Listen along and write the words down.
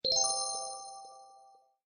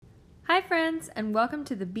Hi, friends, and welcome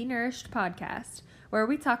to the Be Nourished podcast, where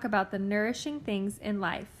we talk about the nourishing things in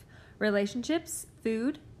life, relationships,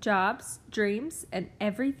 food, jobs, dreams, and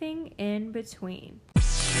everything in between.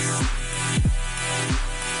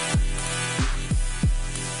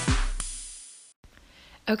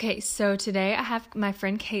 Okay, so today I have my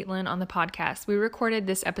friend Caitlin on the podcast. We recorded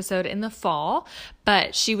this episode in the fall,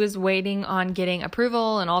 but she was waiting on getting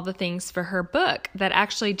approval and all the things for her book that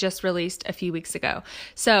actually just released a few weeks ago.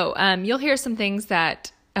 So you'll hear some things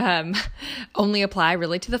that only apply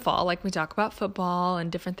really to the fall, like we talk about football and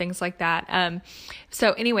different things like that.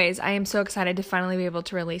 So anyways, I am so excited to finally be able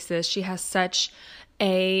to release this. She has such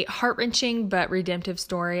a heart-wrenching but redemptive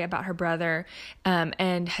story about her brother,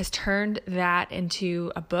 and has turned that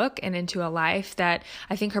into a book and into a life that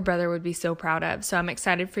I think her brother would be so proud of. So I'm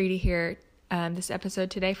excited for you to hear this episode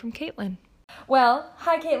today from Caitlin. Well,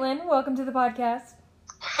 hi Caitlin, welcome to the podcast.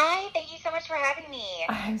 Hi, thank you so much for having me.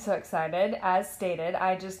 I'm so excited. As stated,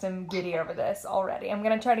 I just am giddy over this already. I'm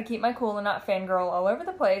going to try to keep my cool and not fangirl all over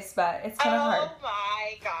the place, but it's kind of hard. Oh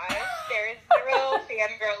my gosh, there's zero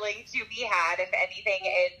fangirling to be had, if anything,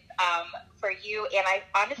 is for you. And I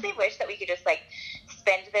honestly wish that we could just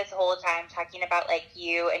spend this whole time talking about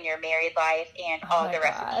you and your married life and all the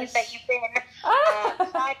recipes that you've been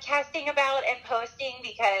podcasting about and posting,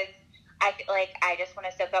 because I just want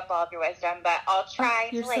to soak up all of your wisdom, but I'll try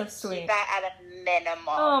to keep that at a minimum.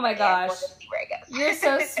 Oh my gosh. We'll just see where it goes. You're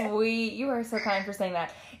so sweet. You are so kind for saying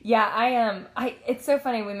that. Yeah, I am. It's so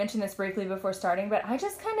funny. We mentioned this briefly before starting, but I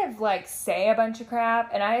just kind of say a bunch of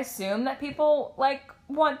crap, and I assume that people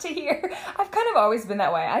want to hear. I've kind of always been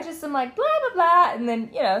that way. I just am blah, blah, blah, and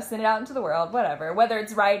then, send it out into the world, whatever. Whether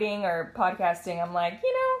it's writing or podcasting, I'm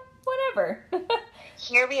whatever.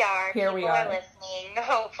 Here we are. People are listening.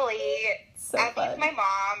 Hopefully, at least my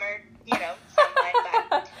mom or, someone.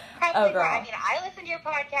 But probably I listen to your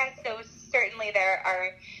podcast, so certainly there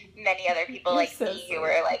are many other people me who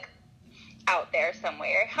are out there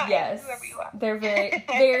somewhere. Hi, yes, whoever you are. They're very,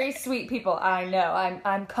 very sweet people. I know.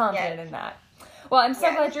 I'm confident in that. Well, I'm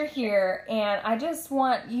so glad you're here, and I just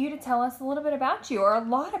want you to tell us a little bit about you, or a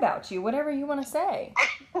lot about you, whatever you want to say.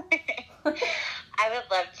 I would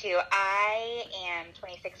love to. I am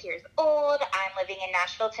 26 years old. I'm living in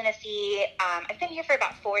Nashville, Tennessee. I've been here for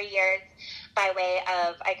about 4 years by way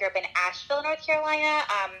of, I grew up in Asheville, North Carolina,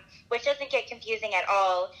 which doesn't get confusing at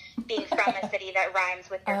all, being from a city that rhymes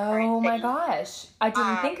with their current city. Oh my gosh. I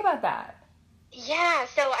didn't think about that. Yeah,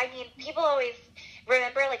 so people always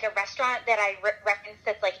remember a restaurant that I referenced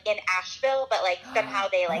that's in Asheville, but somehow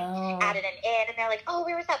they added an in, and they're oh,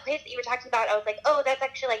 where was that place that you were talking about? I was oh, that's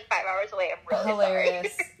actually 5 hours away. I'm really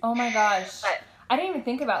hilarious. Sorry. Oh my gosh. But I didn't even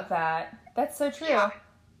think about that. That's so true.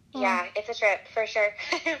 Yeah, it's a trip for sure.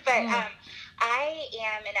 But I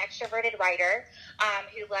am an extroverted writer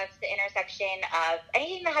who loves the intersection of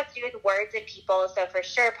anything that has to do with words and people. So for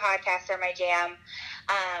sure, podcasts are my jam.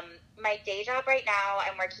 My day job right now,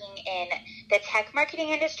 I'm working in the tech marketing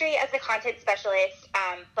industry as a content specialist,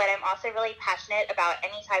 but I'm also really passionate about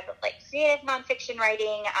any type of creative nonfiction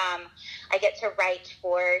writing. I get to write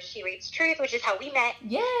for She Reads Truth, which is how we met.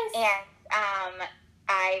 Yes. And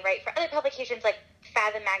I write for other publications like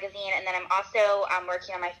Fathom Magazine, and then I'm also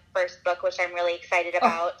working on my first book, which I'm really excited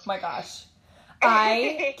about. Oh my gosh.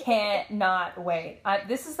 I cannot wait.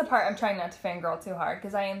 This is the part I'm trying not to fangirl too hard,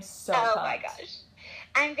 because I am so pumped. My gosh.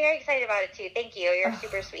 I'm very excited about it too. Thank you. You're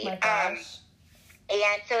super sweet. My gosh.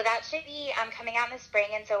 And so that should be coming out in the spring,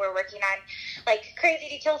 and so we're working on crazy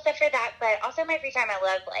detail stuff for that. But also my free time, I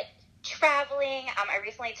love traveling. I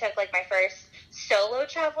recently took my first solo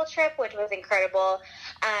travel trip, which was incredible.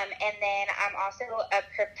 And then I'm also a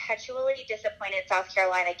perpetually disappointed South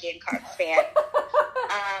Carolina Gamecocks fan,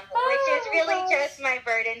 which is really just my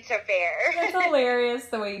burden to bear. That's hilarious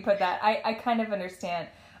the way you put that. I kind of understand.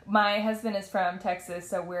 My husband is from Texas,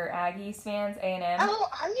 so we're Aggies fans, A&M. Oh,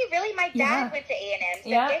 are you really? My dad went to A&M, so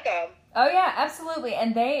Diego. Oh, yeah, absolutely.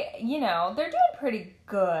 And they, they're doing pretty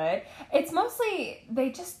good. It's mostly,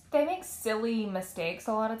 they make silly mistakes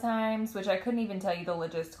a lot of times, which I couldn't even tell you the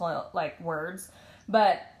logistical, words.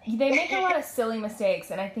 But they make a lot of silly mistakes,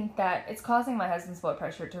 and I think that it's causing my husband's blood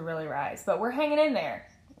pressure to really rise. But we're hanging in there.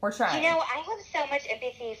 We're trying. I have so much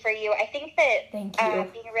empathy for you. I think that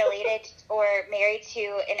being related or married to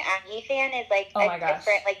an Aggie fan is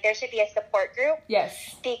different. There should be a support group.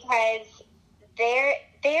 Yes. Because they're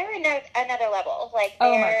another level.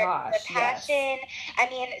 Oh my gosh. The passion.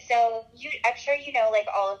 Yes. I'm sure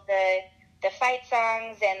all of the fight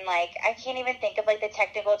songs, and I can't even think of the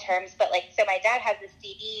technical terms, but so my dad has a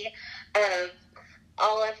CD of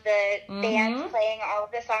all of the bands playing all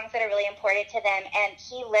of the songs that are really important to them, and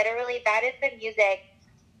he literally, that is the music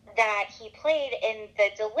that he played in the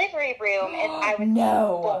delivery room as I was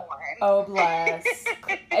born. Oh, bless.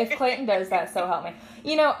 If Clayton does that, so help me.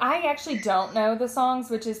 You know, I actually don't know the songs,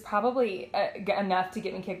 which is probably enough to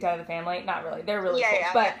get me kicked out of the family. Not really. They're really cool.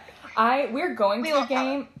 Yeah. But we're going to a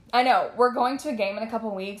game. I know. We're going to a game in a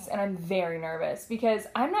couple weeks, and I'm very nervous because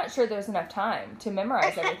I'm not sure there's enough time to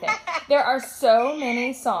memorize everything. There are so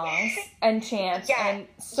many songs and chants and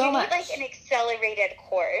so much. You need, like, an accelerated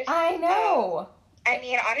course. I know. I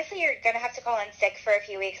mean, honestly, you're going to have to call in sick for a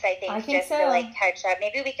few weeks, I think just so. To, like, catch up.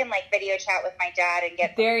 Maybe we can, like, video chat with my dad and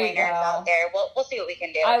get some pointers out there. We'll see what we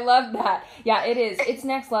can do. I love that. Yeah, it is. It's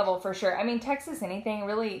next level for sure. I mean, Texas anything,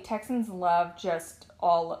 really, Texans love just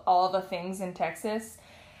all the things in Texas.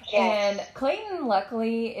 Yes. And Clayton,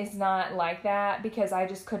 luckily, is not like that because I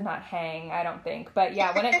just could not hang, I don't think. But,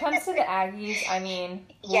 yeah, when it comes to the Aggies, I mean...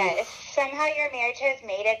 Yes, somehow your marriage has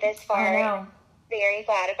made it this far. I know. Very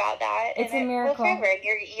glad about that. It's a miracle.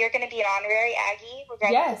 You're going to be an honorary Aggie,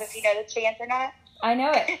 regardless of if you know the chance or not. I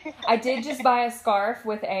know it. I did just buy a scarf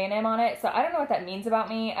with A&M on it, so I don't know what that means about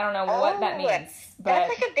me. I don't know what that means. But that's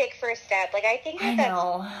like a big first step. Like, I think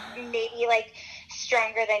that's maybe, like,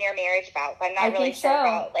 stronger than your marriage vows. I'm not really sure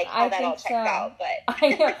about, like, how that all checks out. But I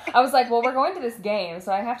know. I was like, well, we're going to this game,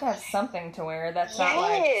 so I have to have something to wear that's not,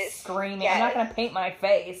 like, screaming. I'm not going to paint my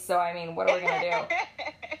face, so, I mean, what are we going to do?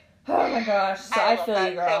 Oh my gosh. So I feel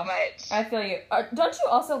you, girl. So much. I feel you. Don't you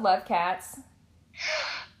also love cats?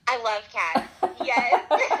 I love cats. Yes.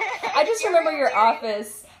 I just remember your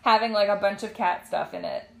office having like a bunch of cat stuff in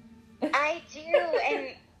it. I do.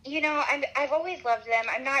 And, you know, I've always loved them.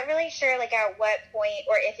 I'm not really sure like at what point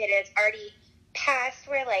or if it is already past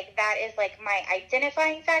where like that is like my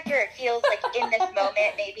identifying factor. It feels like in this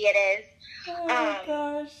moment, maybe it is. Oh my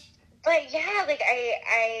gosh. But yeah, like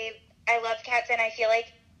I love cats and I feel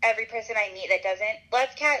like every person I meet that doesn't love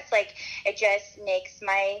cats, like, it just makes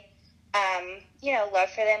my, you know, love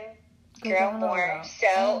for them grow more.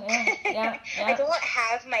 So, yeah. I don't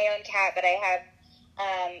have my own cat, but I have,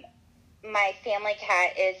 my family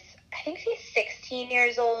cat is, I think she's 16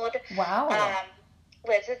 years old. Wow.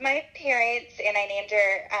 Lives with my parents, and I named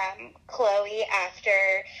her, Chloe after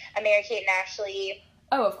Mary-Kate and Ashley.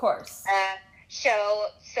 Oh, of course. Show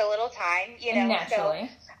So Little Time, you know. Naturally.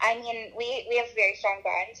 So, I mean, we have a very strong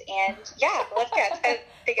bond, and yeah, love cats. I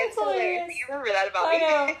think it's hilarious that you remember that about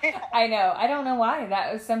me. I know. I don't know why.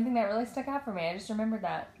 That was something that really stuck out for me. I just remembered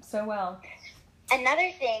that so well. Another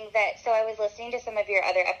thing so I was listening to some of your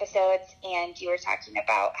other episodes, and you were talking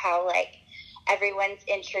about how, like, everyone's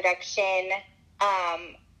introduction,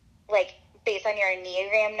 like, based on your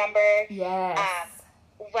Enneagram number. Yes.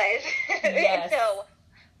 Was. Yes. So,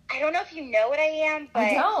 I don't know if you know what I am, but.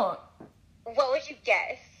 I don't. What would you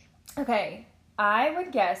guess? Okay, I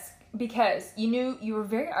would guess because you were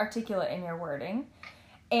very articulate in your wording,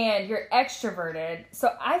 and you're extroverted. So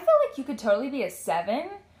I feel like you could totally be a 7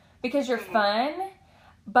 because you're fun,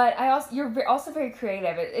 but you're also very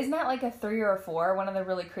creative. Isn't that like a 3 or a 4? One of the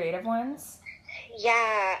really creative ones. Yeah,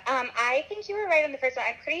 I think you were right on the first one.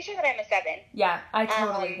 I'm pretty sure that I'm a 7. Yeah, I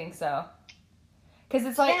totally think so. Because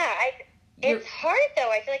it's like it's hard though.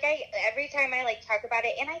 I feel like every time I like talk about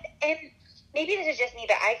it, and maybe this is just me,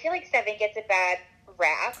 but I feel like 7 gets a bad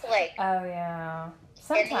rap, like, oh yeah,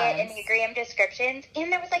 sometimes in the Enneagram descriptions.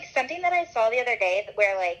 And there was like something that I saw the other day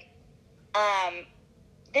where like,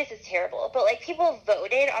 this is terrible, but like people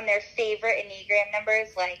voted on their favorite Enneagram numbers,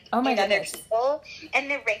 like other people, and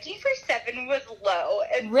the ranking for 7 was low.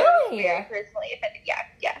 And really? So personally offended.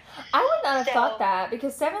 Yeah. I would not have thought that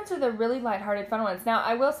because 7s are the really lighthearted, fun ones. Now,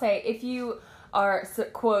 I will say, if you are,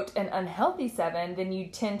 quote, an unhealthy 7, then you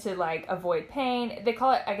tend to, like, avoid pain. They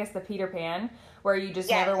call it, I guess, the Peter Pan, where you just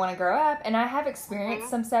never want to grow up. And I have experienced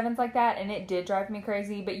some 7s like that, and it did drive me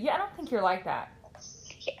crazy. But yeah, I don't think you're like that.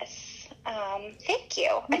 Yes. Thank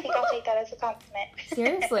you. I think I'll take that as a compliment.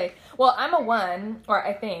 Seriously. Well, I'm a 1, or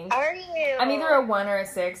I think. Are you? I'm either a 1 or a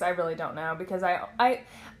 6. I really don't know, because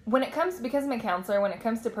because I'm a counselor, when it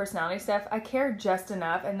comes to personality stuff, I care just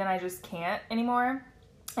enough, and then I just can't anymore.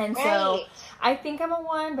 And so I think I'm a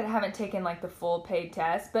 1, but I haven't taken like the full paid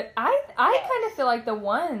test. But I kind of feel like the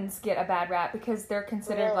 1s get a bad rap because they're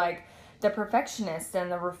considered like the perfectionists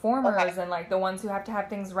and the reformers and like the ones who have to have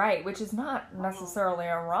things right, which is not necessarily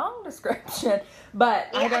a wrong description. But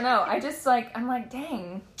I don't know. I just like, I'm like,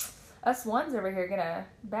 dang, us 1s over here get a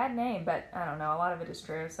bad name. But I don't know. A lot of it is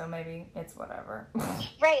true. So maybe it's whatever.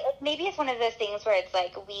 Right. Like maybe it's one of those things where it's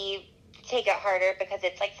like we take it harder because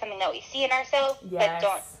it's like something that we see in ourselves, but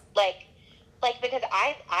don't like because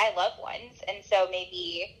I love 1s, and so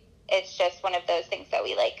maybe it's just one of those things that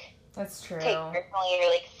we like. That's true. Take personally or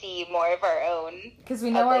like see more of our own because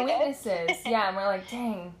we know our weaknesses. Yeah, and we're like,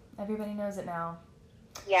 dang, Everybody knows it now.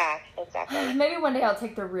 Yeah, exactly. Maybe one day I'll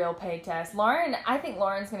take the real PEI test. I think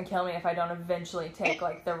Lauren's going to kill me if I don't eventually take,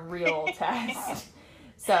 like, the real test.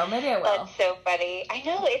 So maybe I will. That's so funny. I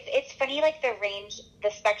know, it's funny, like,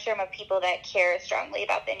 the spectrum of people that care strongly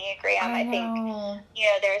about the Enneagram. I think,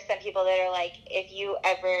 there are some people that are like, if you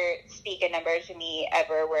ever speak a number to me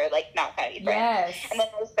ever, we're, like, not going to be friends. Yes. And then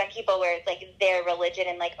there's some people where it's, like, their religion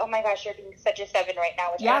and, like, oh my gosh, you're being such a 7 right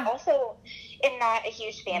now, which I also am not a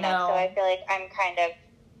huge fan of. So I feel like I'm kind of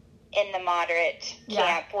in the moderate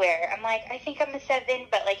camp where I'm like, I think I'm a 7,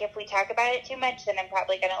 but, like, if we talk about it too much, then I'm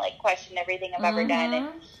probably going to, like, question everything I've ever done and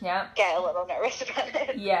get a little nervous about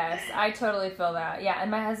it. Yes, I totally feel that. Yeah, and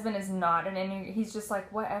my husband is not an Enneagram. He's just like,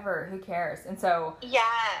 whatever, who cares? And so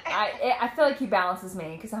I feel like he balances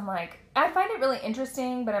me because I'm like, I find it really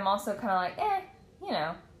interesting, but I'm also kind of like,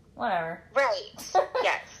 whatever. Right.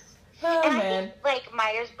 Yes. Oh, and man. I think, like,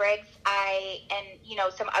 Myers-Briggs,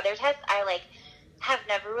 and some other tests, I, like, have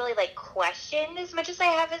never really, like, questioned as much as I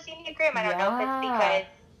have as Enneagram. I don't know if it's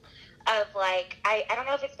because of, like, I don't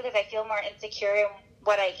know if it's because I feel more insecure in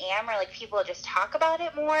what I am or, like, people just talk about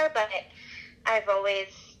it more, but I've always,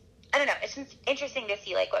 I don't know, it's just interesting to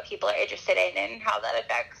see, like, what people are interested in and how that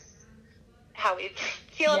affects how we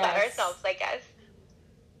feel about ourselves, I guess.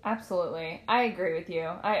 Absolutely. I agree with you.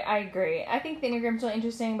 I agree. I think the Enneagram's really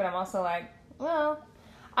interesting, but I'm also like, well,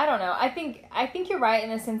 I don't know. I think you're right in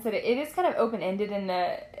the sense that it is kind of open-ended in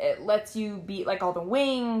that it lets you beat, like, all the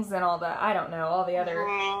wings and all the, I don't know, all the other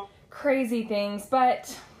crazy things.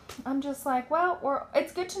 But I'm just like, well,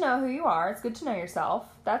 it's good to know who you are. It's good to know yourself.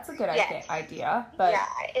 That's a good idea. But yeah,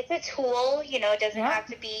 it's a tool. It doesn't have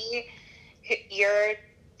to be your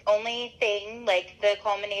only thing, like the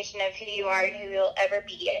culmination of who you are and who you'll ever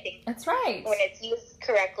be. I think that's right. When it's used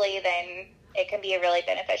correctly, then it can be a really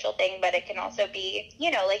beneficial thing, but it can also be,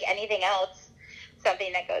 like anything else,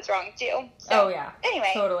 something that goes wrong too. So,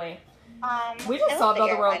 anyway. Totally. We just solved all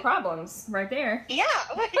the world problems right there. Yeah.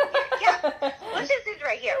 Yeah. Let's just do it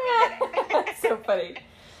right here. Yeah. So funny.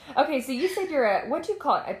 Okay, so you said you're what do you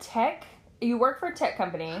call it? You work for a tech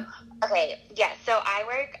company. Okay, yeah. So I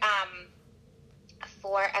work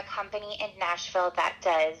for a company in Nashville that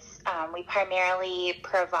does, we primarily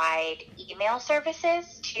provide email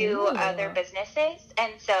services to other businesses.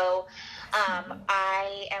 And so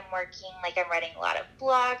I am working, like, I'm writing a lot of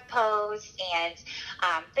blog posts and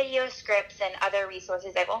video scripts and other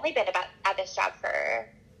resources. I've only been at this job for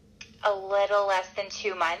a little less than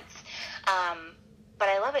 2 months, but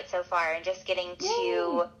I love it so far, and just getting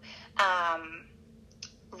to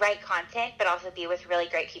write content but also be with really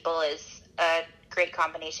great people is a great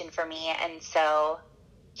combination for me. And so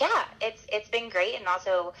it's been great, and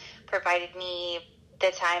also provided me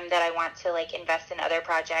the time that I want to, like, invest in other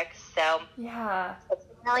projects. So it's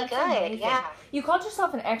been really good. Amazing. Yeah. You called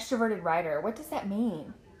yourself an extroverted writer. What does that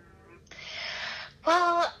mean?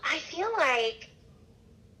 Well, I feel like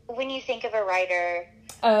when you think of a writer,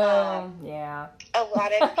 a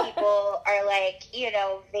lot of people are, like,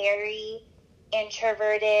 very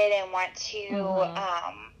introverted and want to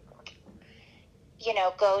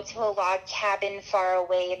go to a log cabin far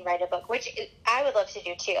away and write a book, which I would love to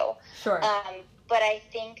do too. Sure. But I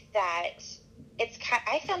think that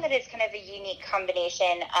I found that it's kind of a unique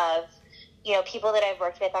combination of, people that I've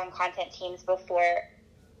worked with on content teams before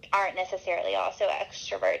aren't necessarily also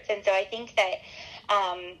extroverts. And so I think that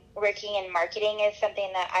working in marketing is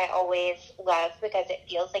something that I always love, because it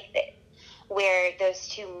feels like where those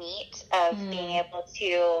two meet, of being able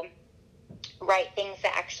to write things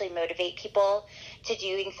that actually motivate people to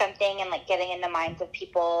doing something, and, like, getting in the minds of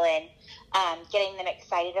people and getting them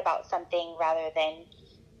excited about something, rather than,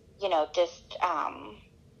 just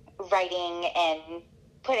writing and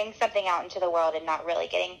putting something out into the world and not really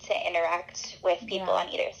getting to interact with people on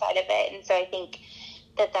either side of it. And so I think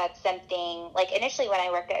that that's something, like, initially when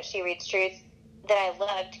I worked at She Reads Truth, that I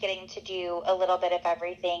loved getting to do a little bit of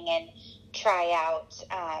everything and try out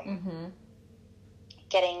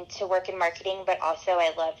getting to work in marketing, but also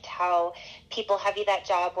I loved how people heavy that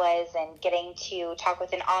job was, and getting to talk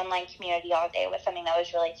with an online community all day was something that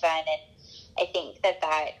was really fun. And I think that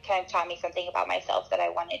kind of taught me something about myself that I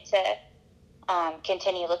wanted to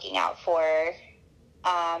continue looking out for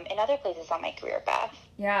in other places on my career path.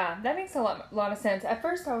 Yeah, that makes a lot of sense. At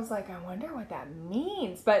first I was like, I wonder what that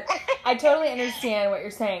means, but I totally understand what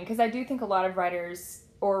you're saying, because I do think a lot of writers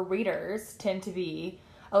or readers tend to be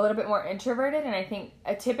a little bit more introverted, and I think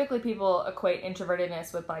typically people equate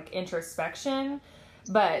introvertedness with, like, introspection,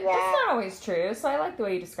 but that's not always true. So I like the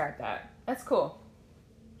way you described that. That's cool.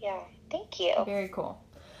 Yeah, thank you. Very cool.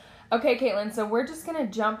 Okay, Caitlin, so we're just going to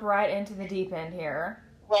jump right into the deep end here.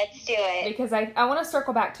 Let's do it. Because I want to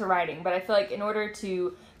circle back to writing, but I feel like in order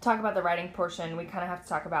to talk about the writing portion, we kind of have to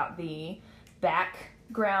talk about the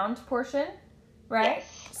background portion, right?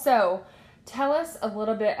 Yes. So tell us a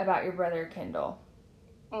little bit about your brother, Kendall.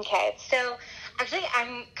 Okay, so actually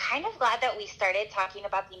I'm kind of glad that we started talking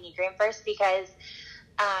about the Enneagram first, because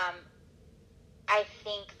I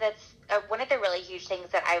think that's one of the really huge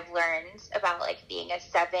things that I've learned about like being a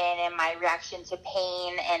 7 and my reaction to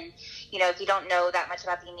pain. And, you know, if you don't know that much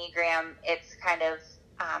about the Enneagram, it's kind of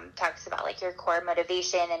talks about like your core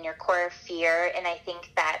motivation and your core fear. And I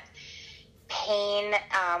think that pain,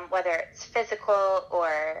 whether it's physical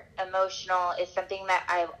or emotional, is something that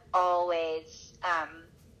I've always,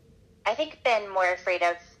 I think, been more afraid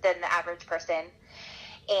of than the average person.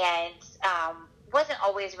 And wasn't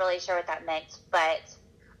always really sure what that meant, but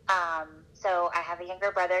so I have a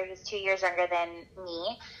younger brother who's 2 years younger than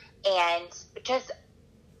me, and just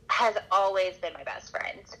has always been my best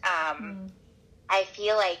friend. I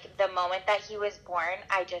feel like the moment that he was born,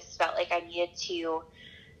 I just felt like I needed to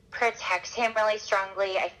protect him really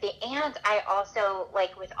strongly. I think, and I also,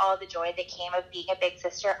 like, with all the joy that came of being a big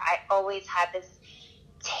sister, I always had this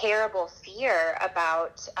terrible fear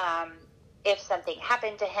about if something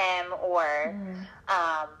happened to him, or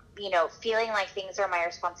you know, feeling like things were my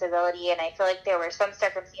responsibility. And I feel like there were some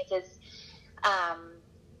circumstances,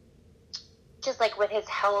 just like with his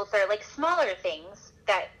health, or like smaller things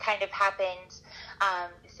that kind of happened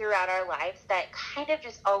throughout our lives, that kind of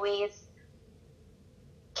just always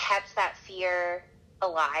kept that fear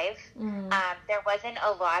alive. There wasn't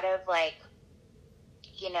a lot of like,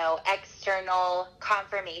 you know, external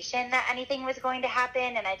confirmation that anything was going to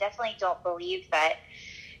happen. And I definitely don't believe that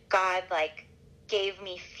God like gave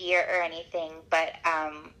me fear or anything. But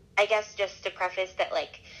I guess just to preface that,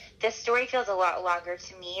 like, this story feels a lot longer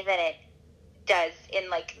to me than it does in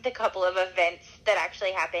like the couple of events that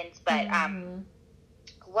actually happened. But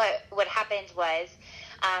what happened was,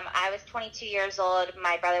 I was 22 years old.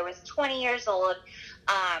 My brother was 20 years old.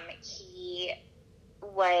 He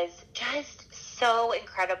was just so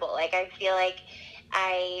incredible. Like, I feel like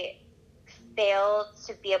I failed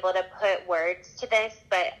to be able to put words to this,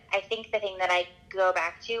 but I think the thing that I go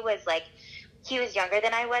back to was, like, he was younger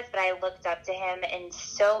than I was, but I looked up to him in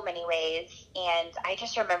so many ways. And I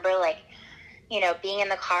just remember, like, you know, being in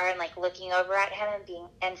the car and like looking over at him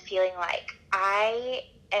and feeling like I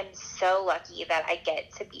am so lucky that I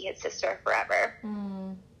get to be his sister forever.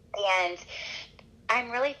 And I'm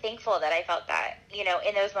really thankful that I felt that, you know,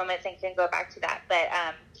 in those moments. I can go back to that. But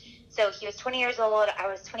so he was 20 years old. I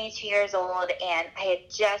was 22 years old, and I had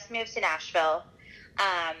just moved to Nashville.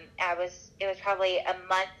 It was probably a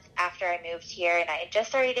month after I moved here, and I had just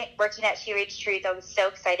started working at She Reads Truth. I was so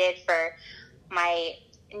excited for my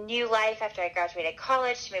new life after I graduated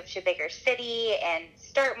college, to move to a bigger city and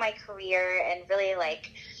start my career and really,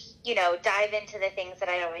 like, you know, dive into the things that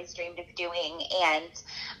I always dreamed of doing. And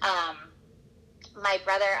my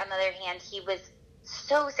brother, on the other hand, he was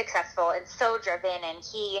so successful and so driven, and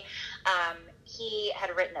he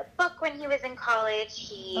had written a book when he was in college.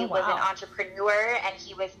 He was an entrepreneur, and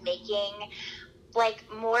he was making like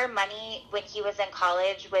more money when he was in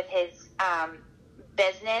college with his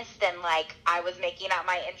business than like I was making at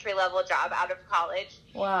my entry-level job out of college.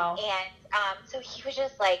 Wow. And so he was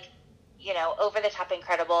just like, you know, over the top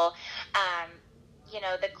incredible. You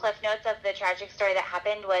know, the cliff notes of the tragic story that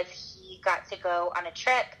happened was he got to go on a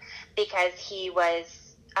trip because he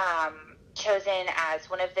was chosen as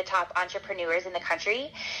one of the top entrepreneurs in the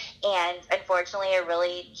country. And unfortunately, a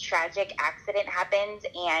really tragic accident happened,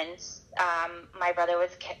 and my brother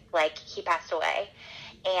was like, he passed away.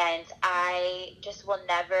 And I just will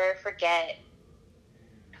never forget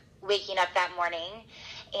waking up that morning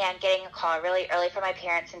and getting a call really early from my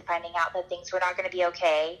parents and finding out that things were not going to be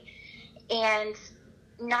okay. And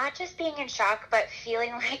not just being in shock, but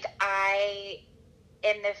feeling like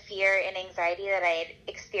in the fear and anxiety that I had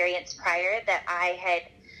experienced prior, that I had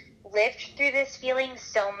lived through this feeling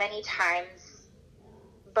so many times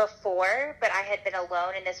before, but I had been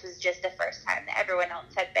alone, and this was just the first time that everyone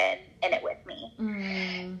else had been in it with me.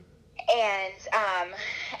 And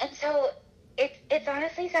so it's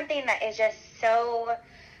honestly something that is just so,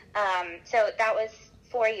 so that was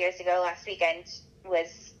 4 years ago. Last weekend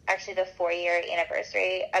was actually the 4-year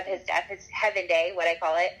anniversary of his death, his Heaven Day, what I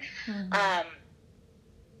call it.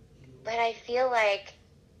 But I feel like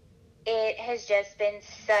it has just been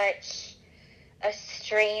such a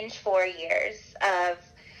strange 4 years of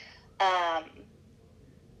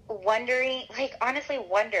wondering, like, honestly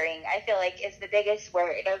wondering, I feel like, is the biggest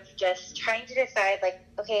word, of just trying to decide, like,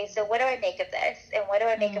 okay, so what do I make of this? And what do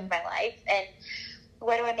I make of my life? And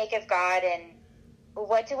what do I make of God? And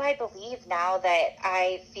what do I believe now that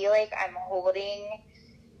I feel like I'm holding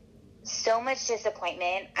so much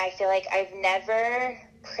disappointment? I feel like I've never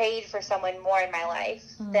prayed for someone more in my life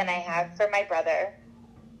than I have for my brother.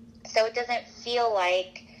 So it doesn't feel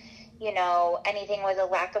like, you know, anything was a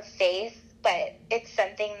lack of faith, but it's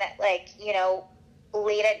something that, like, you know,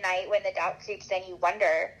 late at night when the doubt creeps in, you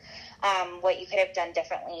wonder what you could have done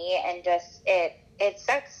differently. And just, it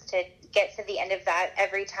sucks to get to the end of that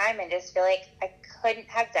every time and just feel like I couldn't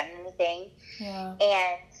have done anything. Yeah.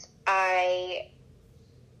 And I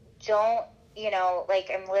don't, you know,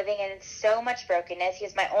 like, I'm living in so much brokenness.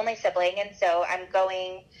 He's my only sibling, and so I'm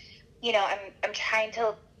going, you know, I'm trying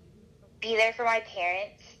to be there for my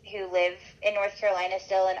parents who live in North Carolina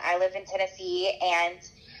still, and I live in Tennessee, and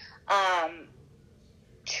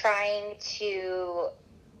trying to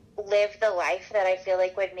live the life that I feel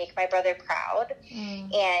like would make my brother proud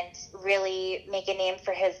and really make a name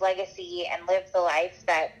for his legacy and live the life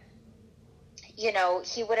that, you know,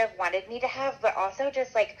 he would have wanted me to have, but also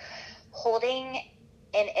just, like, holding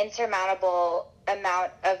an insurmountable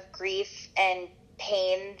amount of grief and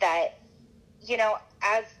pain that, you know,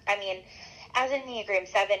 as an Enneagram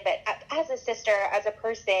 7, but as a sister, as a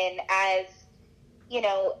person, as, you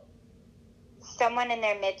know, someone in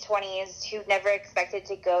their mid-20s who never expected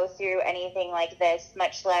to go through anything like this,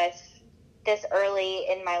 much less this early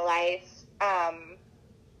in my life.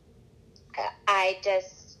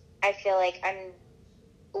 I feel like I'm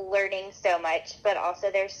learning so much, but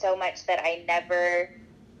also there's so much that I never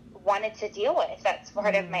wanted to deal with. That's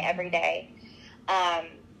part of my everyday.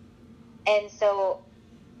 And so,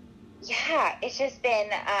 yeah, it's just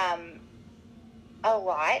been a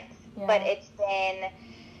lot, but it's been,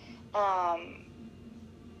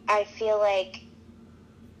 I feel like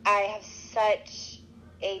I have such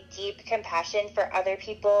a deep compassion for other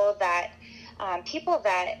people that,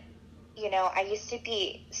 you know, I used to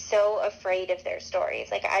be so afraid of their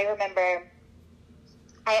stories. Like, I remember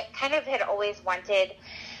I kind of had always wanted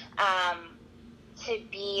to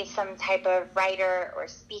be some type of writer or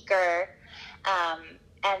speaker.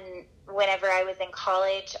 And whenever I was in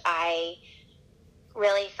college, I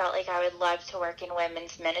really felt like I would love to work in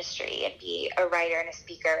women's ministry and be a writer and a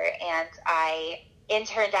speaker. And I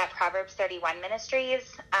interned at Proverbs 31 Ministries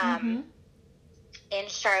in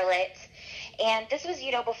Charlotte. And this was,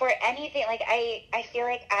 you know, before anything, like, I feel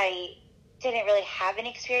like I didn't really have an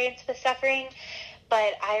experience with suffering,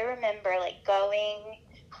 but I remember, like, going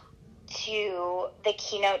to the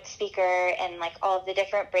keynote speaker and, like, all of the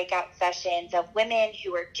different breakout sessions of women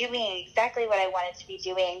who were doing exactly what I wanted to be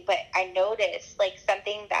doing. But I noticed, like,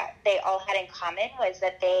 something that they all had in common was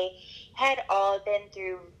that they had all been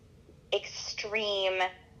through extreme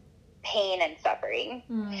pain and suffering.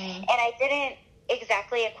 And I didn't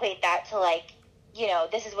exactly equate that to, like, you know,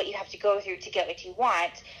 this is what you have to go through to get what you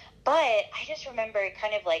want. But I just remember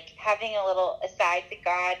kind of, like, having a little aside to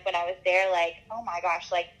God when I was there, like, oh my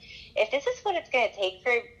gosh, like, if this is what it's going to take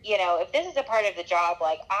for, you know, if this is a part of the job,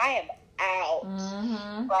 like, I am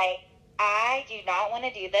out. Like, I do not want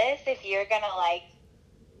to do this if you're going to, like,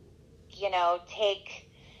 you know, take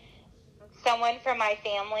someone from my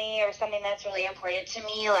family or something that's really important to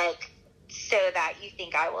me, like, so that you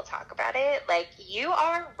think I will talk about it. Like, you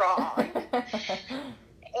are wrong.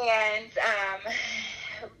 And,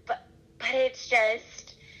 but it's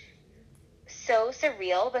just so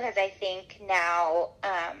surreal because I think now,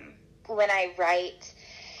 when I write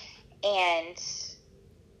and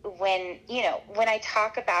when I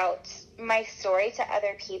talk about my story to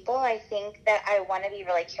other people, I think that I want to be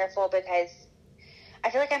really careful because I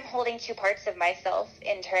feel like I'm holding two parts of myself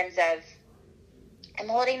in terms of I'm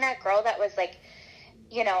holding that girl that was, like,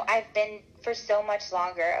 you know, I've been for so much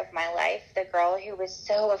longer of my life, the girl who was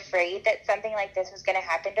so afraid that something like this was going to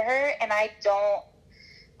happen to her. And I don't,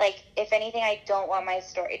 like, if anything, I don't want my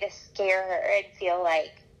story to scare her and feel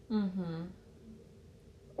like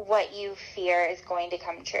what you fear is going to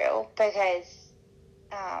come true. Because,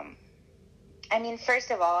 I mean,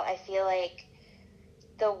 first of all, I feel like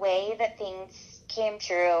the way that things came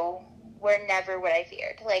true were never what I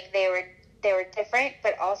feared. Like, they were different,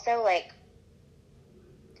 but also, like,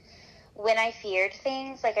 when I feared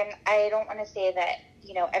things, like, I don't want to say that,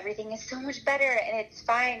 you know, everything is so much better and it's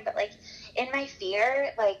fine, but, like, in my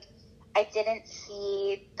fear, like, I didn't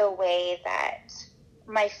see the way that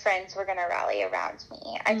my friends were going to rally around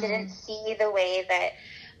me. I didn't see the way that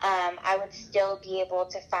I would still be able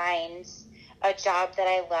to find a job that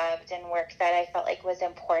I loved and work that I felt like was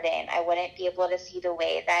important. I wouldn't be able to see the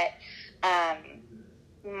way that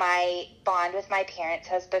my bond with my parents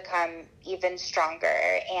has become even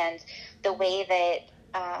stronger, and the way that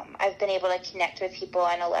I've been able to connect with people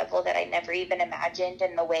on a level that I never even imagined,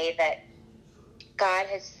 and the way that God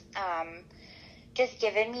has just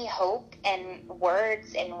given me hope and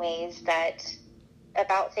words in ways that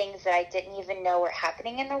about things that I didn't even know were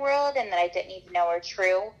happening in the world and that I didn't even know were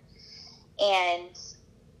true. And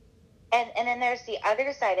then there's the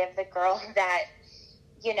other side of the girl that,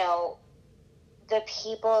 you know, the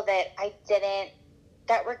people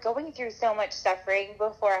that were going through so much suffering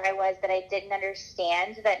before I was, that I didn't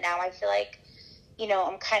understand, that now I feel like, you know,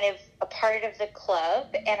 I'm kind of a part of the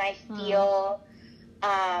club, and I feel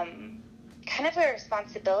kind of a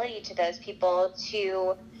responsibility to those people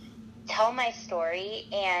to tell my story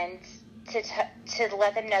and to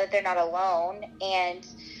let them know that they're not alone, and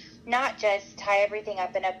not just tie everything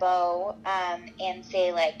up in a bow and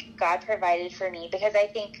say, like, God provided for me. Because I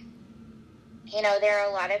think, you know, there are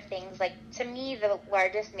a lot of things, like, to me, the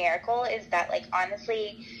largest miracle is that, like,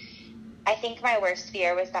 honestly, I think my worst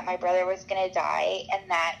fear was that my brother was going to die and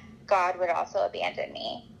that God would also abandon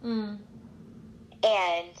me.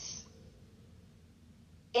 And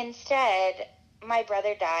instead, my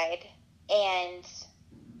brother died, and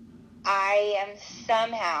I am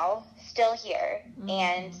somehow still here,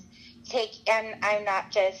 and I'm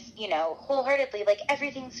not just, you know, wholeheartedly, like,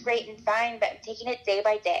 everything's great and fine, but I'm taking it day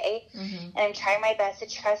by day, and I'm trying my best to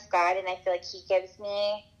trust God, and I feel like He gives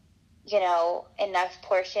me, you know, enough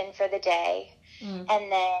portion for the day, and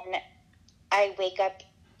then I wake up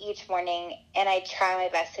each morning and I try my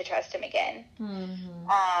best to trust Him again.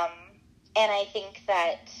 And I think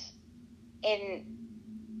that in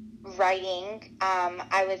writing,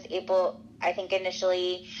 I was able, I think,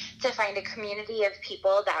 initially to find a community of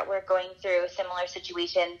people that were going through similar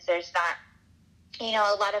situations. There's not, you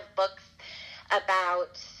know, a lot of books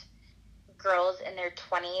about girls in their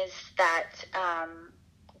 20s that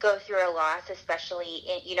go through a loss, especially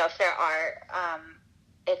in, you know, if there are,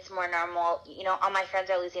 it's more normal, you know, all my friends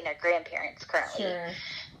are losing their grandparents currently. Sure.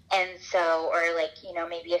 And so, or like, you know,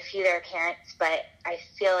 maybe a few of their parents, but I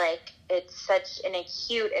feel like it's such an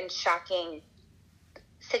acute and shocking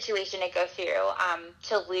situation to go through,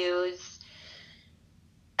 to lose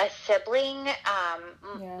a sibling,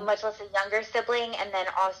 much less a younger sibling, and then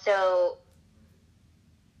also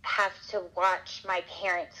have to watch my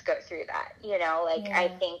parents go through that, you know, like, I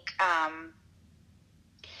think,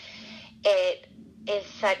 it is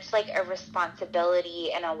such, like, a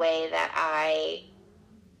responsibility in a way that I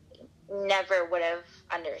never would have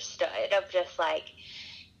understood, of just, like,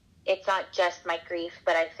 it's not just my grief,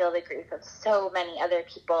 but I feel the grief of so many other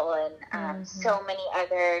people, and so many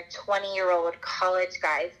other 20-year-old college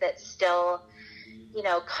guys that still, you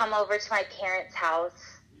know, come over to my parents'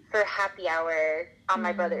 house for happy hour on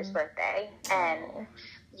my brother's birthday, and,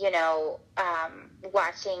 you know,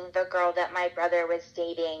 watching the girl that my brother was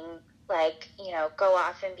dating, like, you know, go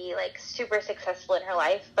off and be, like, super successful in her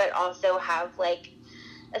life, but also have, like,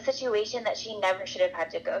 a situation that she never should have had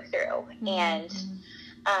to go through. And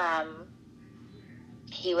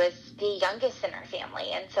he was the youngest in our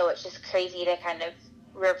family, and so it's just crazy to kind of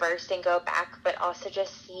reverse and go back, but also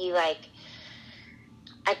just see, like,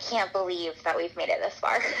 I can't believe that we've made it this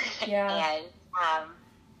far. And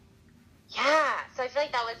so I feel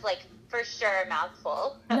like that was, like, for sure a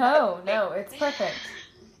mouthful. No, it's perfect.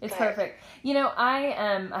 It's perfect. You know,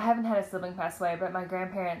 I haven't had a sibling pass away, but my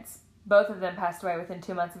grandparents, both of them passed away within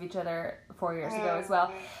 2 months of each other 4 years ago as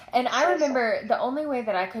well. And I remember the only way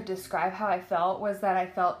that I could describe how I felt was that I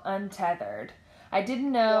felt untethered. I did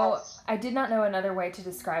not know another way to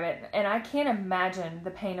describe it. And I can't imagine the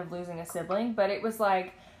pain of losing a sibling, but it was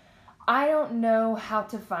like, I don't know how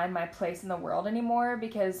to find my place in the world anymore,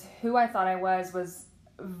 because who I thought I was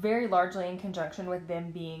very largely in conjunction with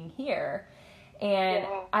them being here. And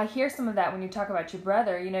I hear some of that when you talk about your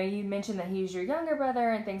brother. You know, you mentioned that he's your younger brother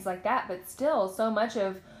and things like that, but still, so much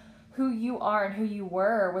of who you are and who you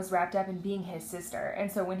were was wrapped up in being his sister.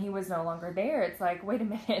 And so when he was no longer there, it's like, wait a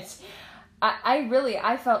minute.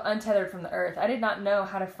 I felt untethered from the earth. I did not know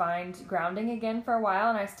how to find grounding again for a while,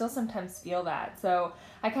 and I still sometimes feel that. So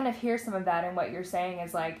I kind of hear some of that in what you're saying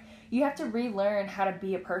is, like, you have to relearn how to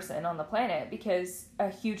be a person on the planet, because a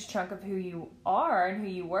huge chunk of who you are and who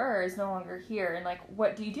you were is no longer here. And, like,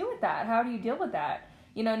 what do you do with that? How do you deal with that?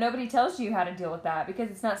 You know, nobody tells you how to deal with that, because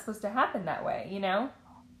it's not supposed to happen that way, you know?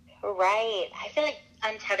 Right. I feel like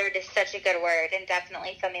untethered is such a good word, and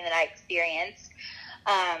definitely something that I experienced.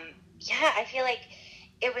 I feel like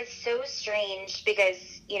it was so strange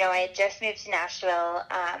because, you know, I had just moved to Nashville.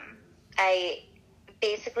 I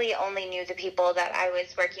basically only knew the people that I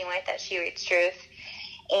was working with at She Reads Truth.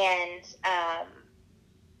 And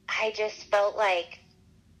I just felt like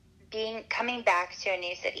coming back to a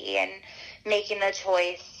new city and making the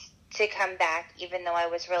choice to come back, even though I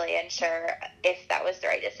was really unsure if that was the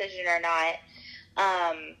right decision or not.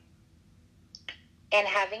 And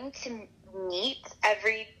having to meet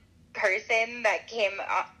every person that came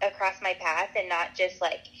across my path, and not just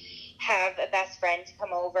like have a best friend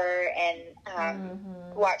come over and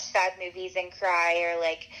watch sad movies and cry, or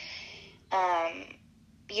like,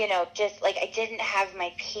 you know, just like I didn't have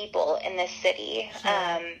my people in this city.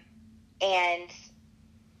 Sure. And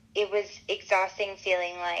it was exhausting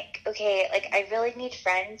feeling like, okay, like I really need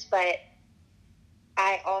friends, but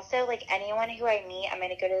I also, like, anyone who I meet, I'm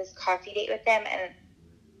going to go to this coffee date with them, and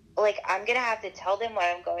like, I'm going to have to tell them what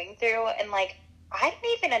I'm going through. And like, I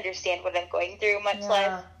don't even understand what I'm going through, much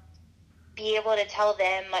less be able to tell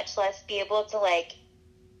them, much less be able to, like,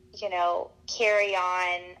 you know, carry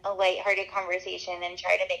on a lighthearted conversation and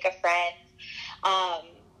try to make a friend.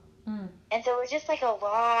 And so it was just like a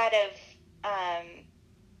lot of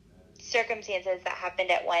circumstances that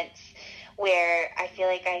happened at once, where I feel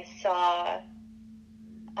like I saw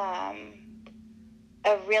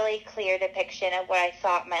a really clear depiction of what I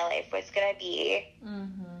thought my life was going to be,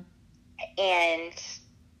 and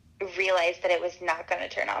realized that it was not going to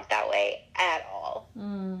turn out that way at all.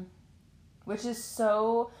 Which is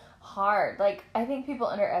so hard. Like, I think people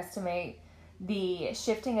underestimate the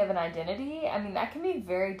shifting of an identity. I mean, that can be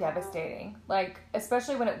very devastating. Like,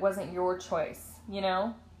 especially when it wasn't your choice, you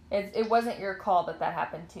know? It wasn't your call that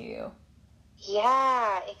happened to you.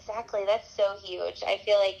 Yeah, exactly. That's so huge. I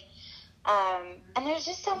feel like, and there's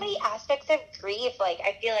just so many aspects of grief. Like,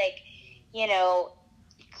 I feel like, you know,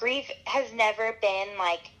 grief has never been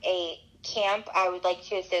like a camp I would like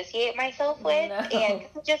to associate myself with. No. And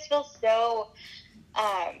it just feels so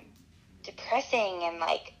depressing. And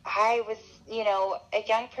like, I was, you know, a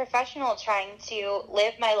young professional trying to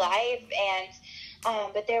live my life, and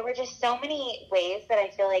but there were just so many ways that I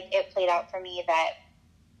feel like it played out for me that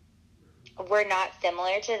were not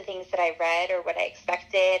similar to the things that I read or what I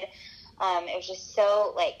expected. It was just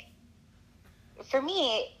so, like, for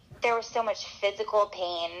me, there was so much physical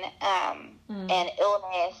pain and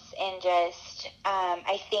illness, and just,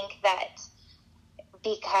 I think that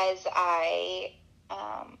because I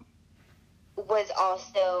was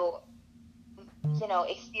also, you know,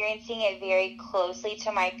 experiencing it very closely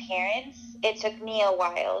to my parents, it took me a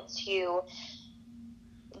while to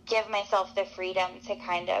give myself the freedom to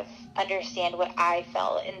kind of understand what I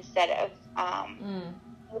felt, instead of,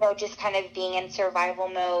 you know, just kind of being in survival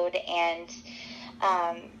mode and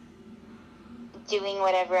doing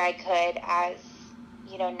whatever I could as,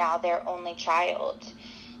 you know, now their only child.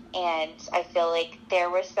 And I feel like there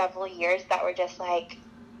were several years that were just like,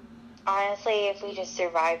 honestly, if we just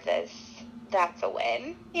survive this, that's a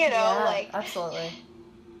win, you know? Yeah, like, absolutely.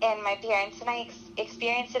 And my parents and I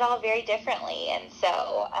experienced it all very differently. And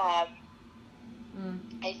so I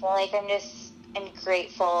feel like I'm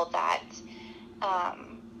grateful that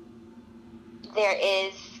there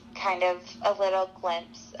is kind of a little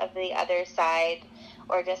glimpse of the other side,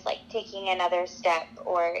 or just like taking another step,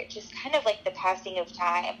 or just kind of like the passing of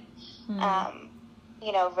time,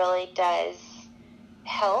 you know, really does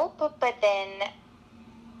help. But then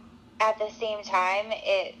at the same time,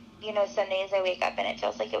 it, you know, some days I wake up and it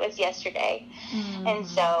feels like it was yesterday. And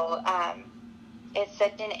so it's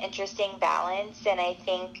such an interesting balance. And I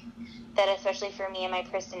think that especially for me and my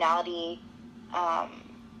personality,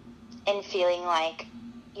 and feeling like,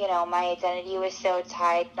 you know, my identity was so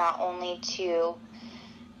tied not only to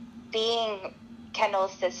being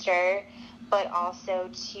Kendall's sister, but also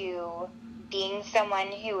to being someone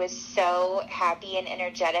who was so happy and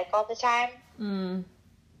energetic all the time.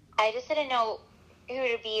 I just didn't know who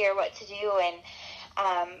to be or what to do. And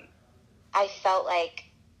I felt like,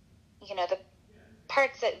 you know, the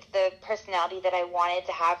parts of the personality that I wanted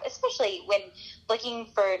to have, especially when looking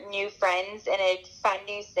for new friends in a fun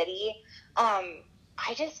new city,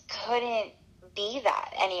 I just couldn't be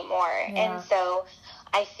that anymore. Yeah. And so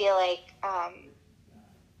I feel like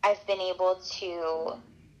I've been able to,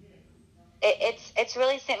 it's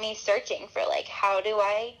really sent me searching for, like, how do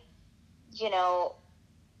I, you know,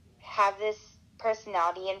 have this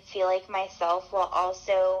personality and feel like myself, while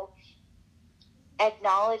also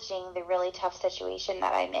acknowledging the really tough situation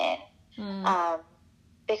that I'm in.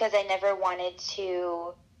 Because I never wanted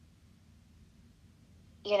to,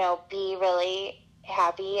 you know, be really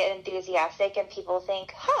happy and enthusiastic, and people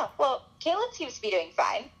think, well, Caitlin seems to be doing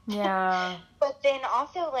fine. Yeah. But then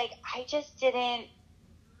also, like, I just didn't,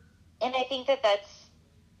 and I think that that's,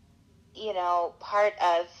 you know, part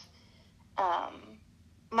of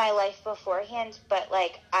my life beforehand, but,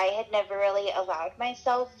 like, I had never really allowed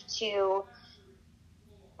myself to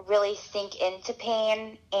really sink into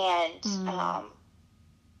pain and,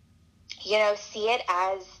 you know, see it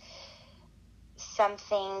as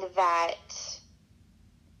something that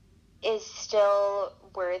is still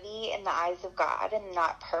worthy in the eyes of God and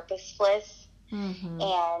not purposeless. Mm-hmm.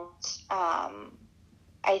 And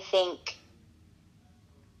I think,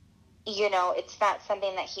 you know, it's not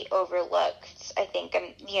something that he overlooked. I think,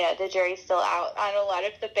 you know, the jury's still out on a lot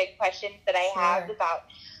of the big questions that I have about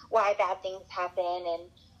why bad things happen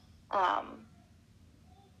and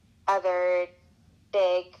other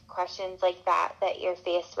big questions like that you're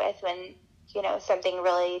faced with when, you know, something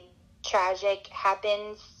really tragic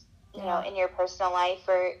happens, you know, in your personal life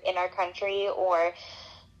or in our country or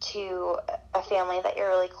to a family that you're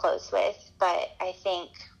really close with. But I think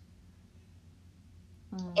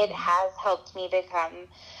it has helped me become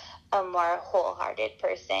a more wholehearted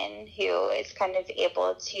person who is kind of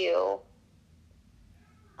able to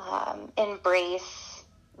embrace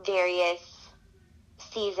various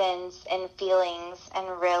seasons and feelings and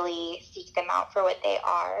really seek them out for what they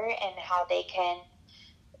are and how they can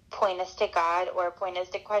point us to God or point us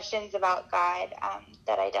to questions about God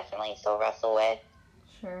that I definitely still wrestle with.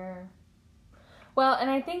 Sure. Well, and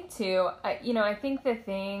I think too, I think the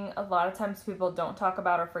thing a lot of times people don't talk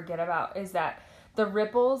about or forget about is that the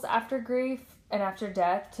ripples after grief and after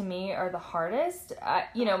death to me are the hardest.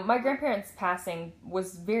 My grandparents' passing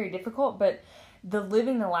was very difficult, but the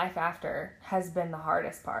living the life after has been the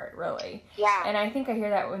hardest part, really. Yeah. And I think I hear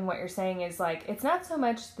that when what you're saying is like, it's not so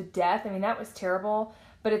much the death. I mean, that was terrible,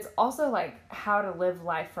 but it's also like how to live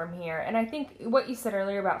life from here. And I think what you said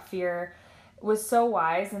earlier about fear was so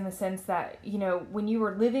wise in the sense that, you know, when you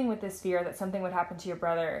were living with this fear that something would happen to your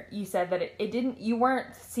brother, you said that you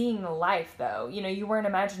weren't seeing the life though. You know, you weren't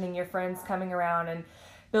imagining your friends coming around and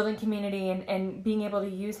building community and being able to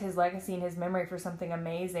use his legacy and his memory for something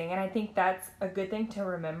amazing. And I think that's a good thing to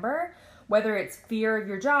remember, whether it's fear of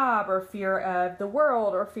your job or fear of the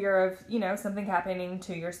world or fear of, you know, something happening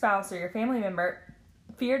to your spouse or your family member.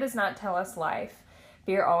 Fear does not tell us life.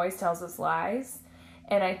 Fear always tells us lies.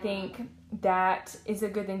 And I think that is a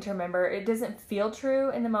good thing to remember. It doesn't feel true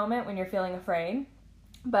in the moment when you're feeling afraid.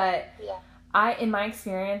 But in my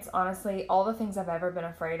experience, honestly, all the things I've ever been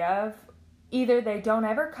afraid of, either they don't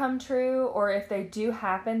ever come true, or if they do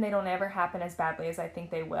happen, they don't ever happen as badly as I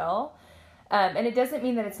think they will. And it doesn't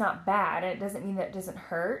mean that it's not bad, and it doesn't mean that it doesn't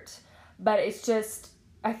hurt. But it's just,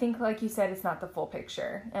 I think, like you said, it's not the full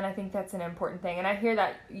picture. And I think that's an important thing. And I hear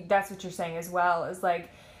that that's what you're saying as well, is like,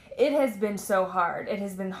 it has been so hard. It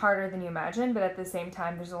has been harder than you imagined, but at the same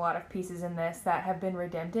time, there's a lot of pieces in this that have been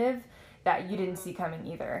redemptive that you didn't see coming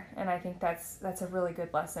either. And I think that's a really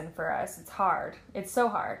good lesson for us. It's hard. It's so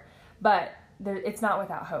hard, but it's not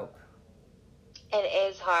without hope.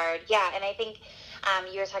 It is hard. Yeah, and I think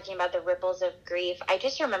you were talking about the ripples of grief. I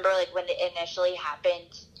just remember, like, when it initially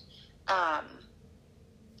happened,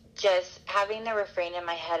 just having the refrain in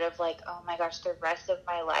my head of like, oh my gosh, the rest of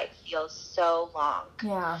my life feels so long.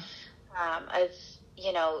 Yeah. Of,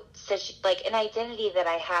 you know, such like an identity that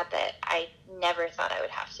I had that I never thought I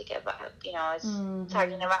would have to give up. You know, I was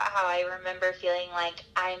talking about how I remember feeling like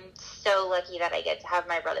I'm so lucky that I get to have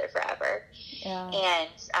my brother forever. Yeah. And,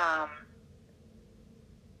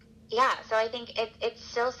 so I think it's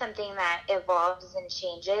still something that evolves and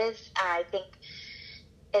changes. I think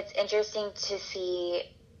it's interesting to see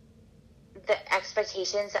the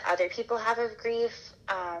expectations that other people have of grief,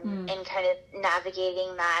 and kind of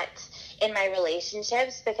navigating that in my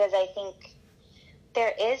relationships, because I think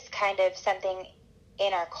there is kind of something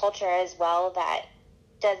in our culture as well that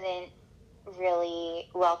doesn't really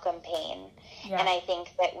welcome pain. Yeah. And I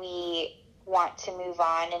think that we want to move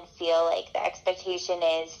on and feel like the expectation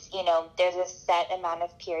is, you know, there's a set amount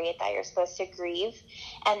of period that you're supposed to grieve,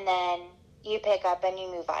 and then you pick up and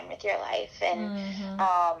you move on with your life. And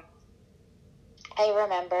I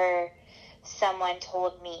remember someone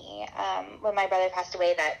told me when my brother passed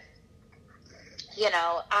away that, you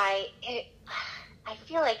know, I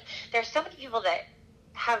feel like there's so many people that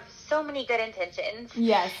have so many good intentions.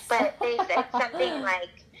 Yes. But they said something like,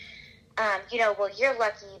 you know, well, you're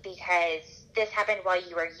lucky because this happened while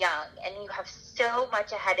you were young and you have so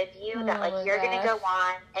much ahead of you that, like, you're going to go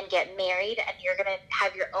on and get married and you're going to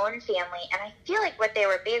have your own family. And I feel like what they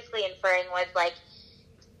were basically inferring was, like,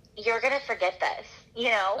 you're going to forget this, you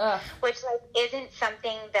know, which, like, isn't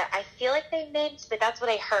something that I feel like they meant, but that's what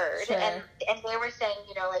I heard. Sure. And they were saying,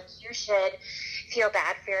 you know, like, you should feel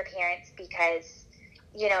bad for your parents because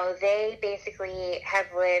you know, they basically have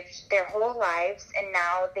lived their whole lives, and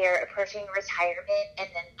now they're approaching retirement, and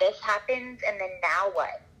then this happens, and then now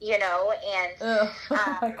what? You know, and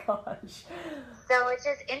oh my gosh. So it's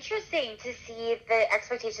just interesting to see the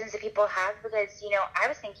expectations that people have, because, you know, I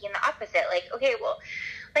was thinking the opposite. Like, okay, well,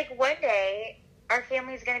 like one day our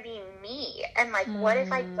family's going to be me, and like, what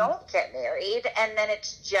if I don't get married, and then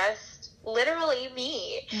it's just literally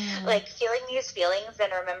me, like feeling these feelings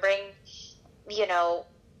and remembering, you know,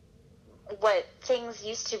 what things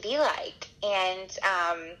used to be like. And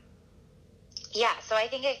yeah, so I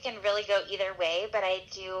think it can really go either way, but I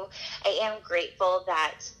am grateful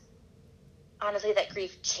that, honestly, that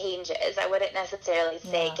grief changes. I wouldn't necessarily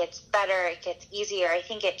say it gets better, it gets easier. I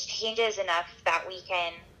think it changes enough that we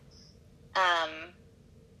can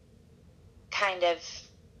kind of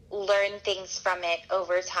learn things from it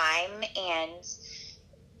over time. And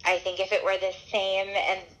I think if it were the same,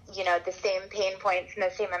 and, you know, the same pain points and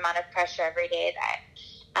the same amount of pressure every day,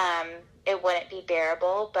 that it wouldn't be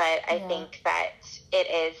bearable. But I think that it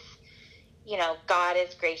is, you know, God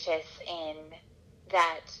is gracious in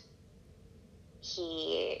that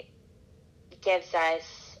He gives us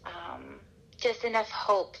just enough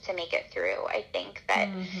hope to make it through. I think that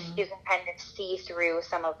you can kind of see through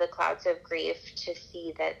some of the clouds of grief to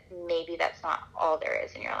see that maybe that's not all there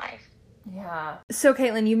is in your life. Yeah. So,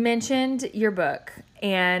 Caitlin, you mentioned your book,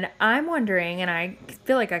 and I'm wondering, and I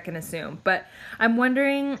feel like I can assume, but I'm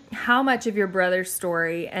wondering how much of your brother's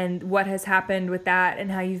story and what has happened with that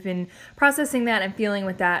and how you've been processing that and feeling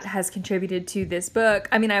with that has contributed to this book.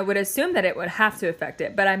 I mean, I would assume that it would have to affect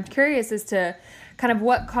it, but I'm curious as to kind of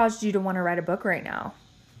what caused you to want to write a book right now.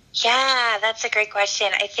 Yeah, that's a great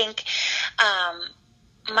question. I think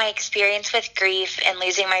my experience with grief and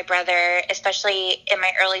losing my brother, especially in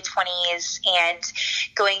my early 20s, and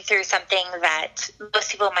going through something that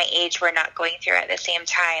most people my age were not going through at the same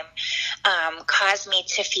time, caused me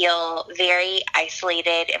to feel very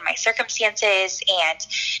isolated in my circumstances, and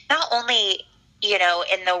not only, you know,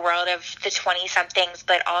 in the world of the 20-somethings,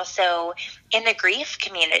 but also in the grief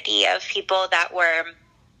community of people that were,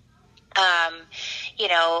 you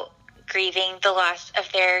know, grieving the loss of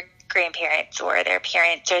their grandparents or their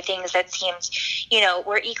parents, or things that seemed, you know,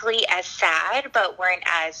 were equally as sad, but weren't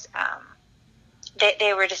as,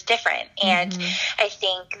 they were just different. And I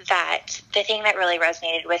think that the thing that really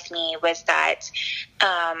resonated with me was that,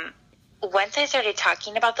 once I started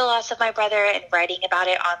talking about the loss of my brother and writing about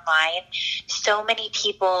it online, so many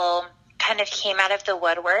people kind of came out of the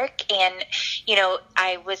woodwork, and, you know,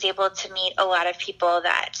 I was able to meet a lot of people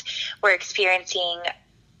that were experiencing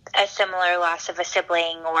a similar loss of a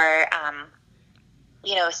sibling, or,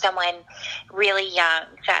 you know, someone really young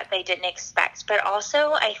that they didn't expect. But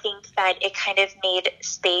also, I think that it kind of made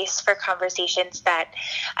space for conversations that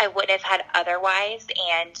I wouldn't have had otherwise.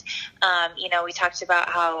 And, you know, we talked about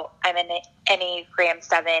how I'm an Enneagram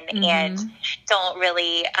 7 and don't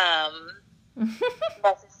really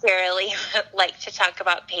necessarily like to talk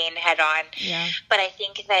about pain head on. Yeah. But I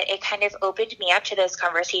think that it kind of opened me up to those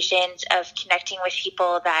conversations of connecting with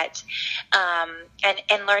people that,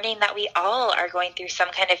 and learning that we all are going through some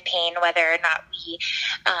kind of pain, whether or not we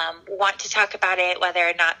want to talk about it, whether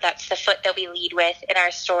or not that's the foot that we lead with in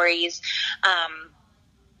our stories.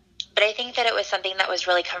 But I think that it was something that was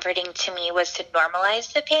really comforting to me, was to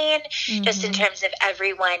normalize the pain, just in terms of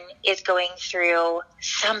everyone is going through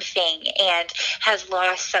something and has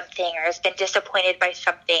lost something or has been disappointed by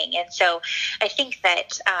something. And so I think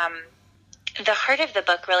that the heart of the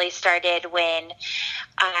book really started when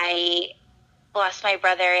I lost my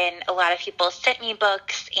brother, and a lot of people sent me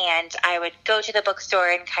books, and I would go to the bookstore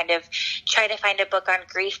and kind of try to find a book on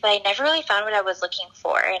grief, but I never really found what I was looking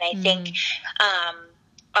for. And I think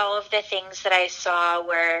all of the things that I saw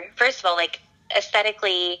were, first of all, like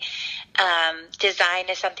aesthetically, design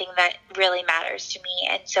is something that really matters to me.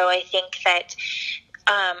 And so I think that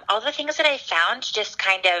all the things that I found just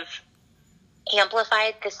kind of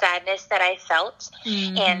amplified the sadness that I felt.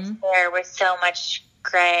 And there was so much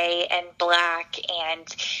gray and black and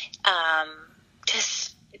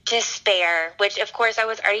just despair, which of course I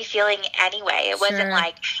was already feeling anyway. It wasn't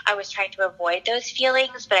like I was trying to avoid those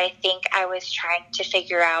feelings, but I think I was trying to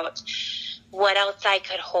figure out what else I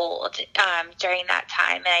could hold during that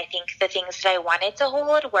time. And I think the things that I wanted to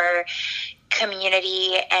hold were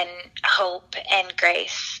community and hope and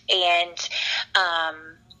grace and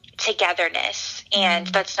togetherness. And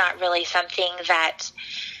that's not really something that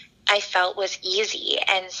I felt was easy.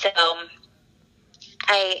 And so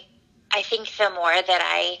I think the more that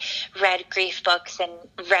I read grief books and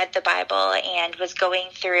read the Bible and was going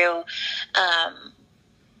through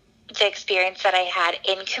the experience that I had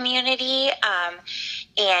in community,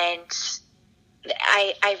 And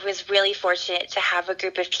I was really fortunate to have a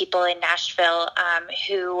group of people in Nashville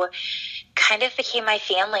who kind of became my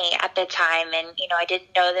family at the time. And, I didn't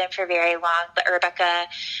know them for very long, but Rebecca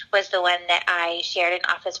was the one that I shared an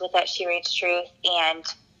office with at She Reads Truth. And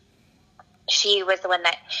she was the one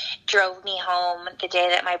that drove me home the day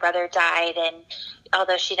that my brother died. And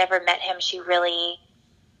although she never met him, she really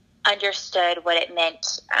understood what it meant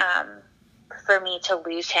for me to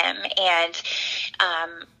lose him. And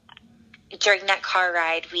during that car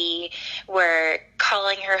ride, we were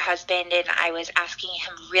calling her husband, and I was asking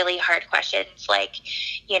him really hard questions like,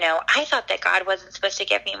 I thought that God wasn't supposed to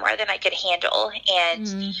give me more than I could handle.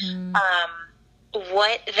 And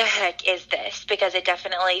what the heck is this? Because it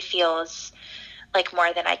definitely feels like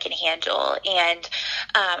more than I can handle. And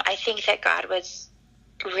I think that God was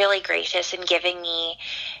really gracious in giving me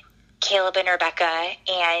Caleb and Rebecca,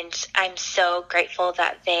 and I'm so grateful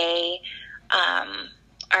that they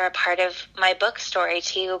are a part of my book story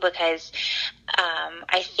too, because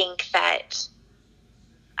I think that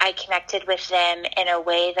I connected with them in a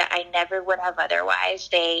way that I never would have otherwise.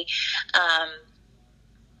 They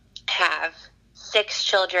have 6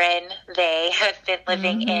 children. They have been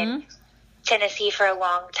living in Tennessee for a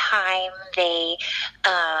long time. They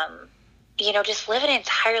just live an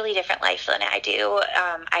entirely different life than I do.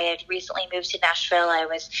 I had recently moved to Nashville. I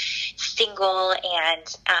was single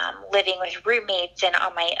and living with roommates and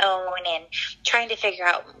on my own and trying to figure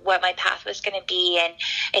out what my path was going to be. And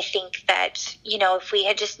I think that, if we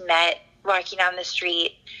had just met walking down the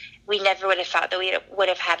street, we never would have thought that we would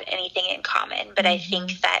have had anything in common. But I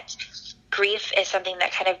think that grief is something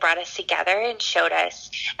that kind of brought us together and showed us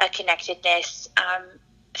a connectedness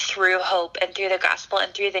through hope and through the gospel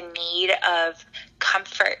and through the need of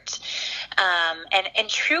comfort, and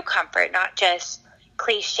true comfort, not just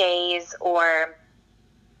cliches or,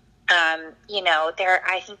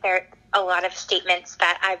 I think there are a lot of statements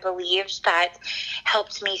that I believed that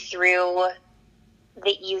helped me through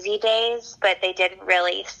the easy days, but they didn't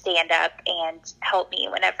really stand up and help me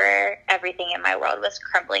whenever everything in my world was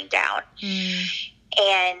crumbling down.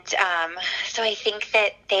 And so I think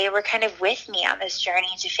that they were kind of with me on this journey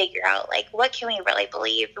to figure out, like, what can we really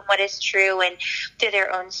believe and what is true, and through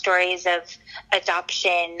their own stories of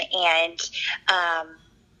adoption and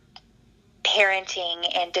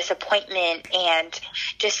parenting and disappointment and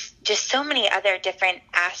just so many other different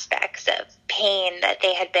aspects of pain that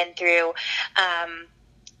they had been through,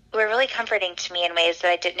 were really comforting to me in ways that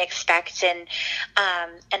I didn't expect. And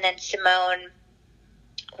then Simone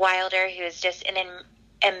Wilder, who is just an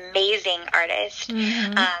amazing artist.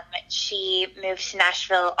 She moved to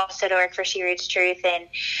Nashville also to work for She Reads Truth. And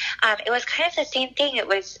it was kind of the same thing.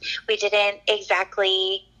 We didn't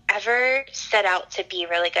exactly ever set out to be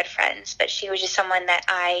really good friends, but she was just someone that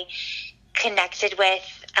I connected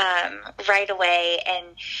with right away. And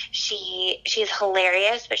she's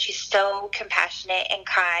hilarious, but she's so compassionate and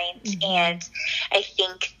kind. And I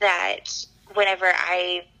think that whenever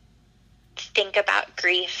I think about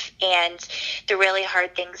grief and the really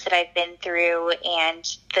hard things that I've been through and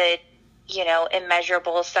the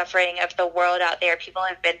immeasurable suffering of the world out there, people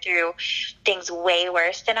have been through things way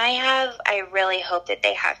worse than I have. I really hope that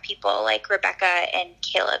they have people like Rebecca and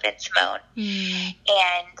Caleb and Simone.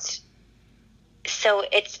 And so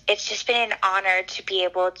it's just been an honor to be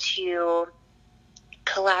able to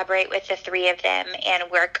collaborate with the 3 of them and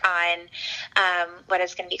work on what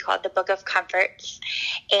is going to be called the Book of Comforts.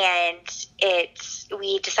 And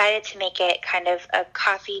we decided to make it kind of a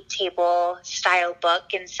coffee table style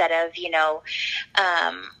book instead of,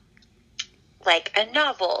 like a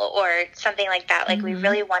novel or something like that. Like we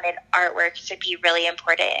really wanted artwork to be really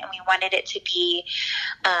important, and we wanted it to be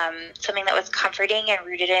something that was comforting and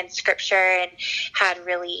rooted in scripture and had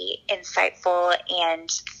really insightful and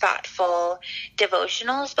thoughtful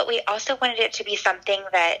devotionals. But we also wanted it to be something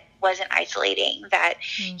that wasn't isolating, that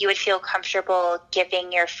you would feel comfortable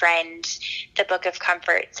giving your friend the Book of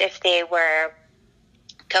Comforts if they were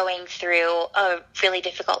going through a really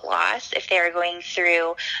difficult loss, if they were going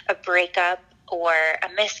through a breakup or a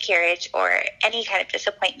miscarriage or any kind of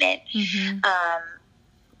disappointment,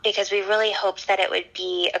 because we really hoped that it would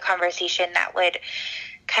be a conversation that would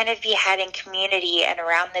kind of be had in community and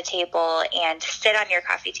around the table and sit on your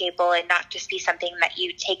coffee table, and not just be something that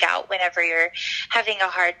you take out whenever you're having a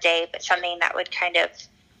hard day, but something that would kind of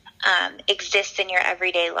exist in your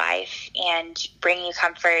everyday life and bring you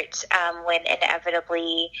comfort when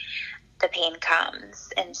inevitably the pain comes.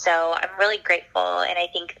 And so I'm really grateful, and I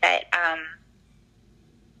think that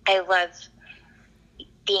I love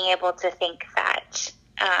being able to think that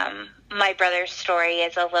my brother's story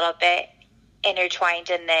is a little bit intertwined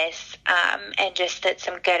in this, and just that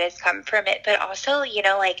some good has come from it. But also, you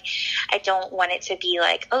know, like, I don't want it to be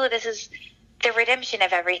like, oh, this is the redemption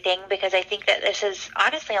of everything, because I think that this is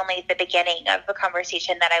honestly only the beginning of a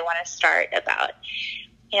conversation that I want to start about,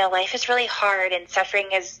 you know, life is really hard and suffering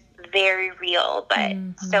is very real, but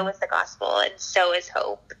so is the gospel and so is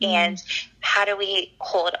hope. And how do we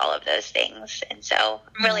hold all of those things? And so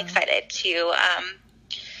I'm really excited to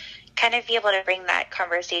kind of be able to bring that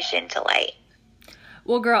conversation to light.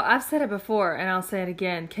 Well, girl, I've said it before and I'll say it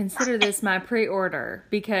again. Consider this my pre-order,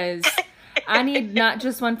 because I need not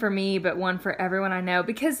just one for me, but one for everyone I know.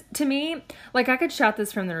 Because to me, like, I could shout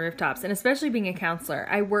this from the rooftops, and especially being a counselor,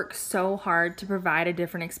 I work so hard to provide a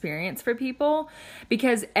different experience for people,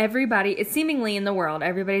 because everybody, it's seemingly in the world,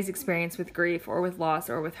 everybody's experience with grief or with loss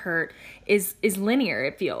or with hurt is linear.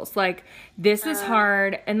 It feels like this is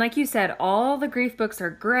hard. And like you said, all the grief books are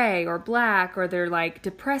gray or black, or they're like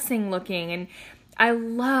depressing looking. And I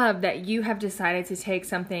love that you have decided to take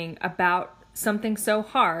something about something so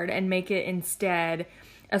hard and make it instead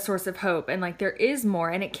a source of hope. And like, there is more,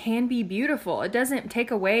 and it can be beautiful. It doesn't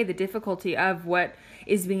take away the difficulty of what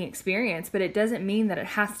is being experienced, but it doesn't mean that it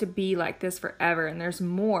has to be like this forever, and there's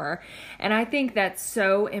more. And I think that's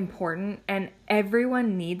so important, and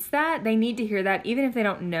everyone needs that. They need to hear that, even if they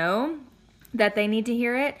don't know that they need to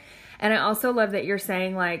hear it. And I also love that you're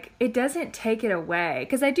saying, like, it doesn't take it away,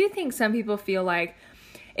 because I do think some people feel like,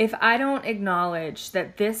 if I don't acknowledge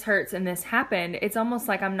that this hurts and this happened, it's almost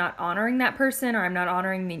like I'm not honoring that person, or I'm not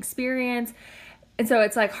honoring the experience. And so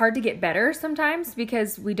it's like hard to get better sometimes,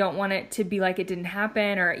 because we don't want it to be like it didn't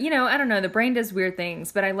happen, or, you know, I don't know, the brain does weird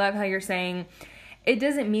things. But I love how you're saying it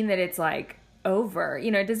doesn't mean that it's like over, you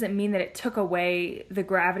know, it doesn't mean that it took away the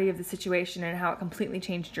gravity of the situation and how it completely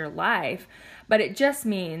changed your life. But it just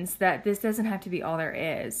means that this doesn't have to be all there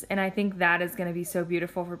is. And I think that is going to be so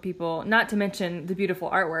beautiful for people, not to mention the beautiful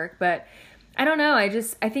artwork. But I don't know, I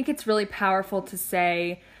think it's really powerful to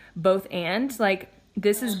say both and. Like,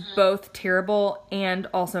 this is both terrible and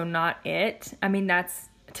also not it. I mean,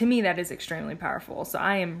 to me, that is extremely powerful. So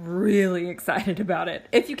I am really excited about it,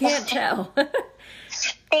 if you can't tell.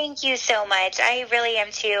 Thank you so much. I really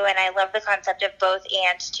am too. And I love the concept of both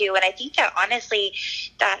and too. And I think that honestly,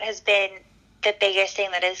 that has been the biggest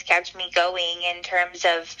thing that has kept me going, in terms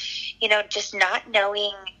of, you know, just not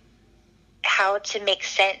knowing how to make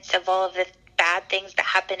sense of all of the bad things that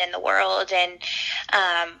happen in the world. And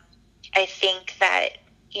I think that,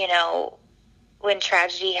 you know, when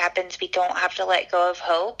tragedy happens, we don't have to let go of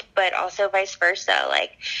hope, but also vice versa.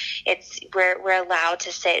 Like, we're allowed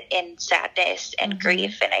to sit in sadness and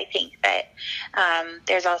grief. And I think that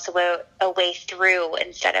there's also a way through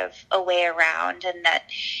instead of a way around, and that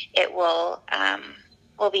it will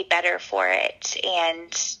be better for it.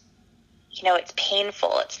 And, you know, it's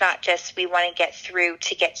painful. It's not just we want to get through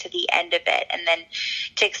to get to the end of it and then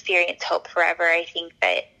to experience hope forever. I think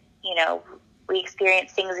that, you know, we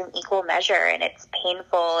experience things in equal measure, and it's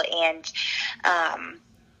painful. And I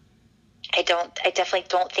definitely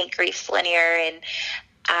don't think grief's linear. And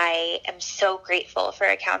I am so grateful for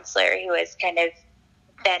a counselor who has kind of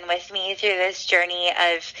been with me through this journey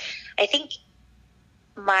of, I think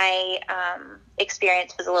my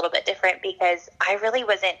experience was a little bit different, because I really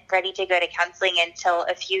wasn't ready to go to counseling until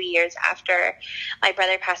a few years after my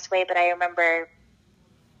brother passed away. But I remember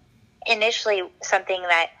initially something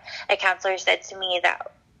that a counselor said to me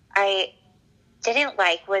that I didn't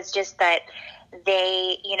like was just that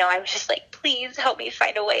I was just like, please help me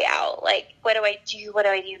find a way out. Like, what do I do? What do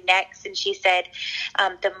I do next? And she said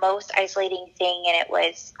the most isolating thing, and it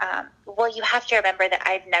was, well, you have to remember that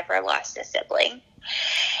I've never lost a sibling.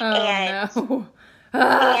 No.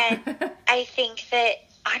 And I think that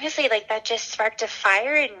honestly, like, that just sparked a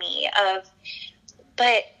fire in me of,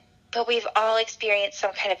 but we've all experienced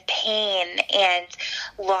some kind of pain and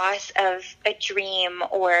loss of a dream,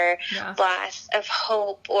 or loss of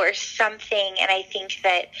hope or something. And I think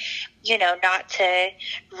that, you know, not to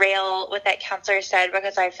rail what that counselor said,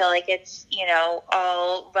 because I feel like it's, you know,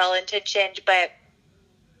 all well-intentioned, but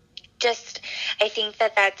just, I think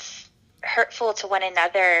that that's hurtful to one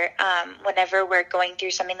another whenever we're going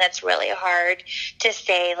through something that's really hard, to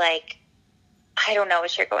say, like, I don't know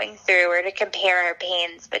what you're going through, or to compare our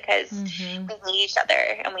pains, because we need each other,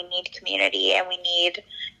 and we need community, and we need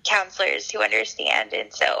counselors who understand.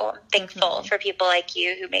 And so I'm thankful for people like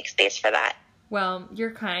you who make space for that. Well,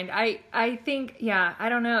 you're kind. I think, I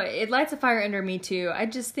don't know. It lights a fire under me too. I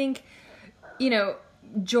just think, you know,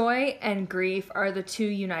 joy and grief are the two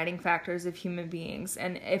uniting factors of human beings.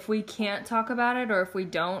 And if we can't talk about it, or if we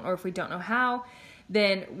don't know how,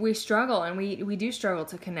 then we struggle, and we do struggle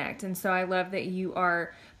to connect. And so I love that you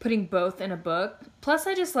are putting both in a book. Plus,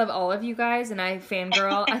 I just love all of you guys, and I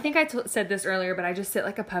fangirl. I think I said this earlier, but I just sit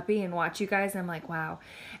like a puppy and watch you guys, and I'm like, wow.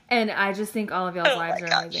 And I just think all of y'all's lives are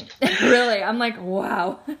amazing. Really, I'm like,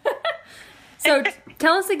 wow. So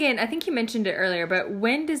tell us again, I think you mentioned it earlier, but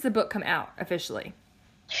when does the book come out officially?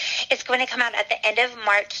 It's going to come out at the end of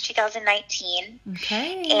March 2019.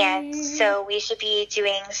 Okay. And so we should be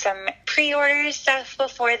doing some pre-order stuff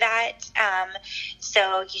before that.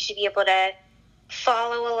 So you should be able to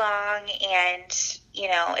follow along, and, you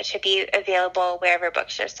know, it should be available wherever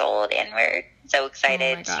books are sold. And we're so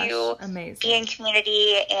excited to be in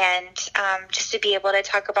community and just to be able to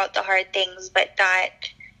talk about the hard things, but not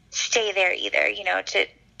stay there either, you know, to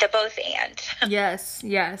the both and. Yes.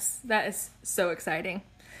 That is so exciting.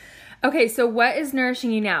 Okay, so what is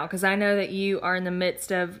nourishing you now? Because I know that you are in the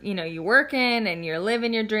midst of, you know, you're working and you're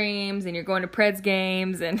living your dreams and you're going to Preds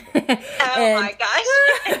games and my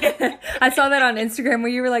gosh. I saw that on Instagram where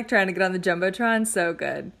you were like trying to get on the Jumbotron. So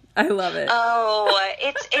good. I love it. Oh,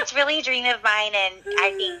 it's really a dream of mine, and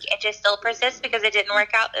I think it just still persists because it didn't work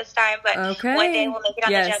out this time, but one day we'll make it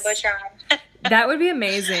on the Jumbotron. That would be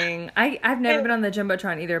amazing. I've never been on the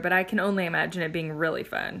Jumbotron either, but I can only imagine it being really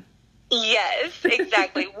fun. Yes,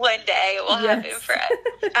 exactly. One day it will happen for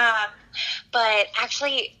us. But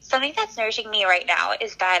actually, something that's nourishing me right now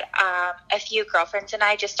is that a few girlfriends and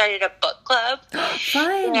I just started a book club.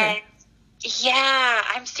 Fun. And yeah,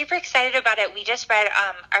 I'm super excited about it. We just read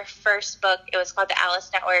our first book. It was called The Alice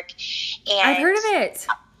Network. And I've heard of it.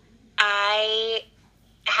 I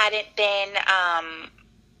hadn't been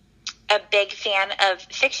a big fan of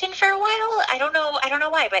fiction for a while. I don't know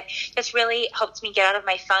why, but this really helped me get out of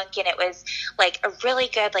my funk. And it was like a really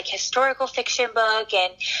good, like, historical fiction book.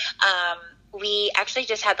 And we actually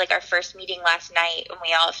just had like our first meeting last night when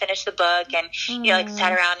we all finished the book and, you know, like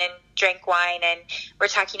sat around and drank wine and we're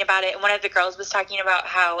talking about it. And one of the girls was talking about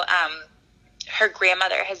how, her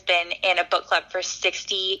grandmother has been in a book club for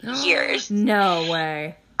 60 years. No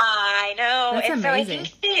way. I know. That's and amazing.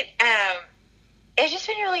 So I think that, it's just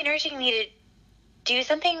been really nourishing me to do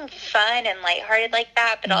something fun and lighthearted like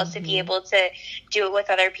that, but also be able to do it with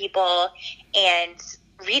other people and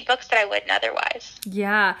read books that I wouldn't otherwise.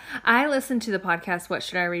 Yeah. I listened to the podcast, What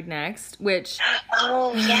Should I Read Next? Which,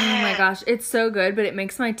 oh my gosh, it's so good, but it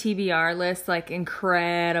makes my TBR list like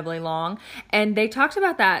incredibly long. And they talked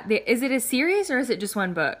about that. Is it a series or is it just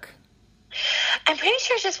one book? I'm pretty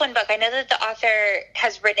sure it's just one book. I know that the author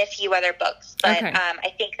has written a few other books, but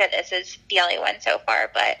I think that this is the only one so far.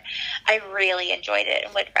 But I really enjoyed it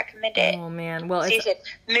and would recommend it. Oh, man. Well, so you should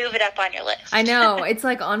move it up on your list. I know. It's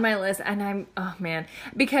like on my list, and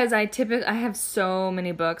because I have so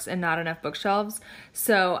many books and not enough bookshelves.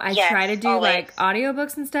 So I try to do like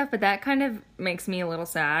audiobooks and stuff, but that kind of makes me a little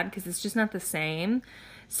sad because it's just not the same.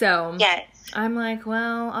 So I'm like,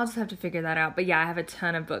 well, I'll just have to figure that out. But yeah, I have a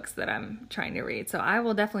ton of books that I'm trying to read. So I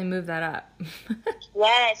will definitely move that up.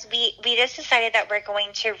 Yes, we just decided that we're going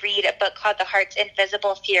to read a book called The Heart's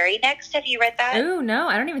Invisible Fury next. Have you read that? Oh, no,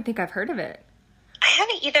 I don't even think I've heard of it. I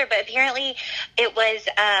haven't either, but apparently it was,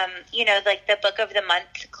 like the Book of the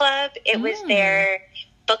Month Club. It was their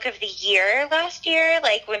Book of the Year last year,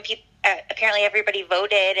 like when people, apparently everybody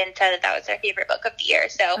voted and said that was their favorite book of the year.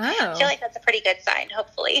 So I feel like that's a pretty good sign,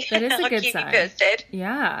 hopefully. That is a good keep sign. You posted.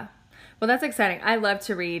 Yeah. Well, that's exciting. I love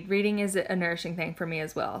to read. Reading is a nourishing thing for me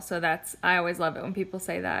as well. So I always love it when people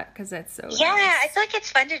say that because that's so Yeah, nice. I feel like it's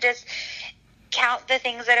fun to just count the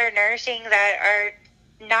things that are nourishing that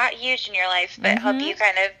are not huge in your life, but help you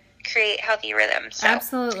kind of create healthy rhythms. So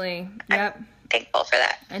absolutely. Yep. I'm thankful for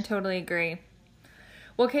that. I totally agree.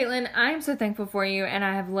 Well, Caitlin, I'm so thankful for you, and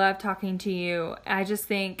I have loved talking to you. I just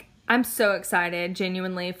think I'm so excited,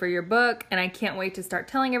 genuinely, for your book, and I can't wait to start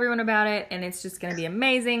telling everyone about it, and it's just going to be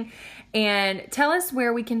amazing. And tell us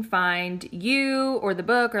where we can find you or the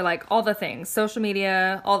book or, like, all the things, social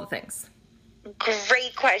media, all the things.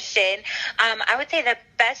 Great question. I would say the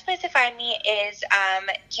best place to find me is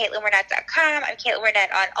CaitlinWernette.com. I'm Caitlin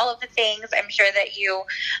Wernette on all of the things. I'm sure that you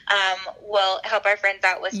will help our friends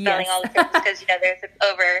out with spelling all the things because, there's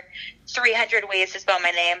over 300 ways to spell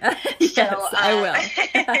my name. Yes, so, I will.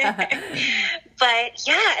 But,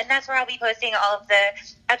 yeah, and that's where I'll be posting all of the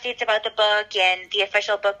updates about the book and the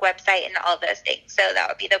official book website and all of those things. So that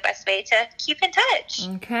would be the best way to keep in touch.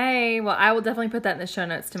 Okay. Well, I will definitely put that in the show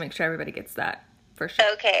notes to make sure everybody gets that. For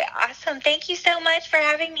sure. Okay, awesome. Thank you so much for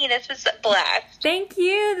having me. This was a blast. Thank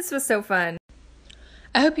you. This was so fun.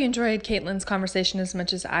 I hope you enjoyed Caitlin's conversation as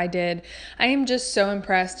much as I did. I am just so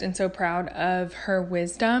impressed and so proud of her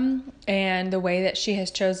wisdom and the way that she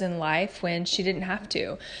has chosen life when she didn't have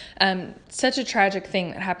to. Such a tragic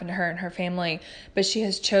thing that happened to her and her family, but she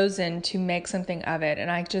has chosen to make something of it.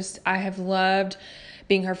 And I have loved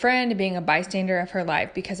being her friend and being a bystander of her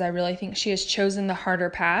life, because I really think she has chosen the harder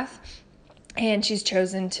path. And she's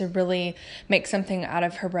chosen to really make something out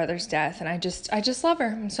of her brother's death. And I just love her.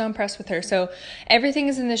 I'm so impressed with her. So everything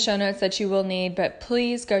is in the show notes that you will need, but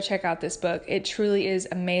please go check out this book. It truly is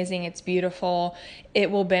amazing. It's beautiful.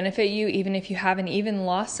 It will benefit you even if you haven't even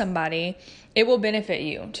lost somebody. It will benefit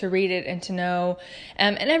you to read it and to know.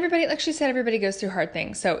 And everybody, like she said, everybody goes through hard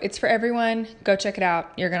things. So it's for everyone. Go check it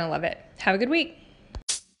out. You're going to love it. Have a good week.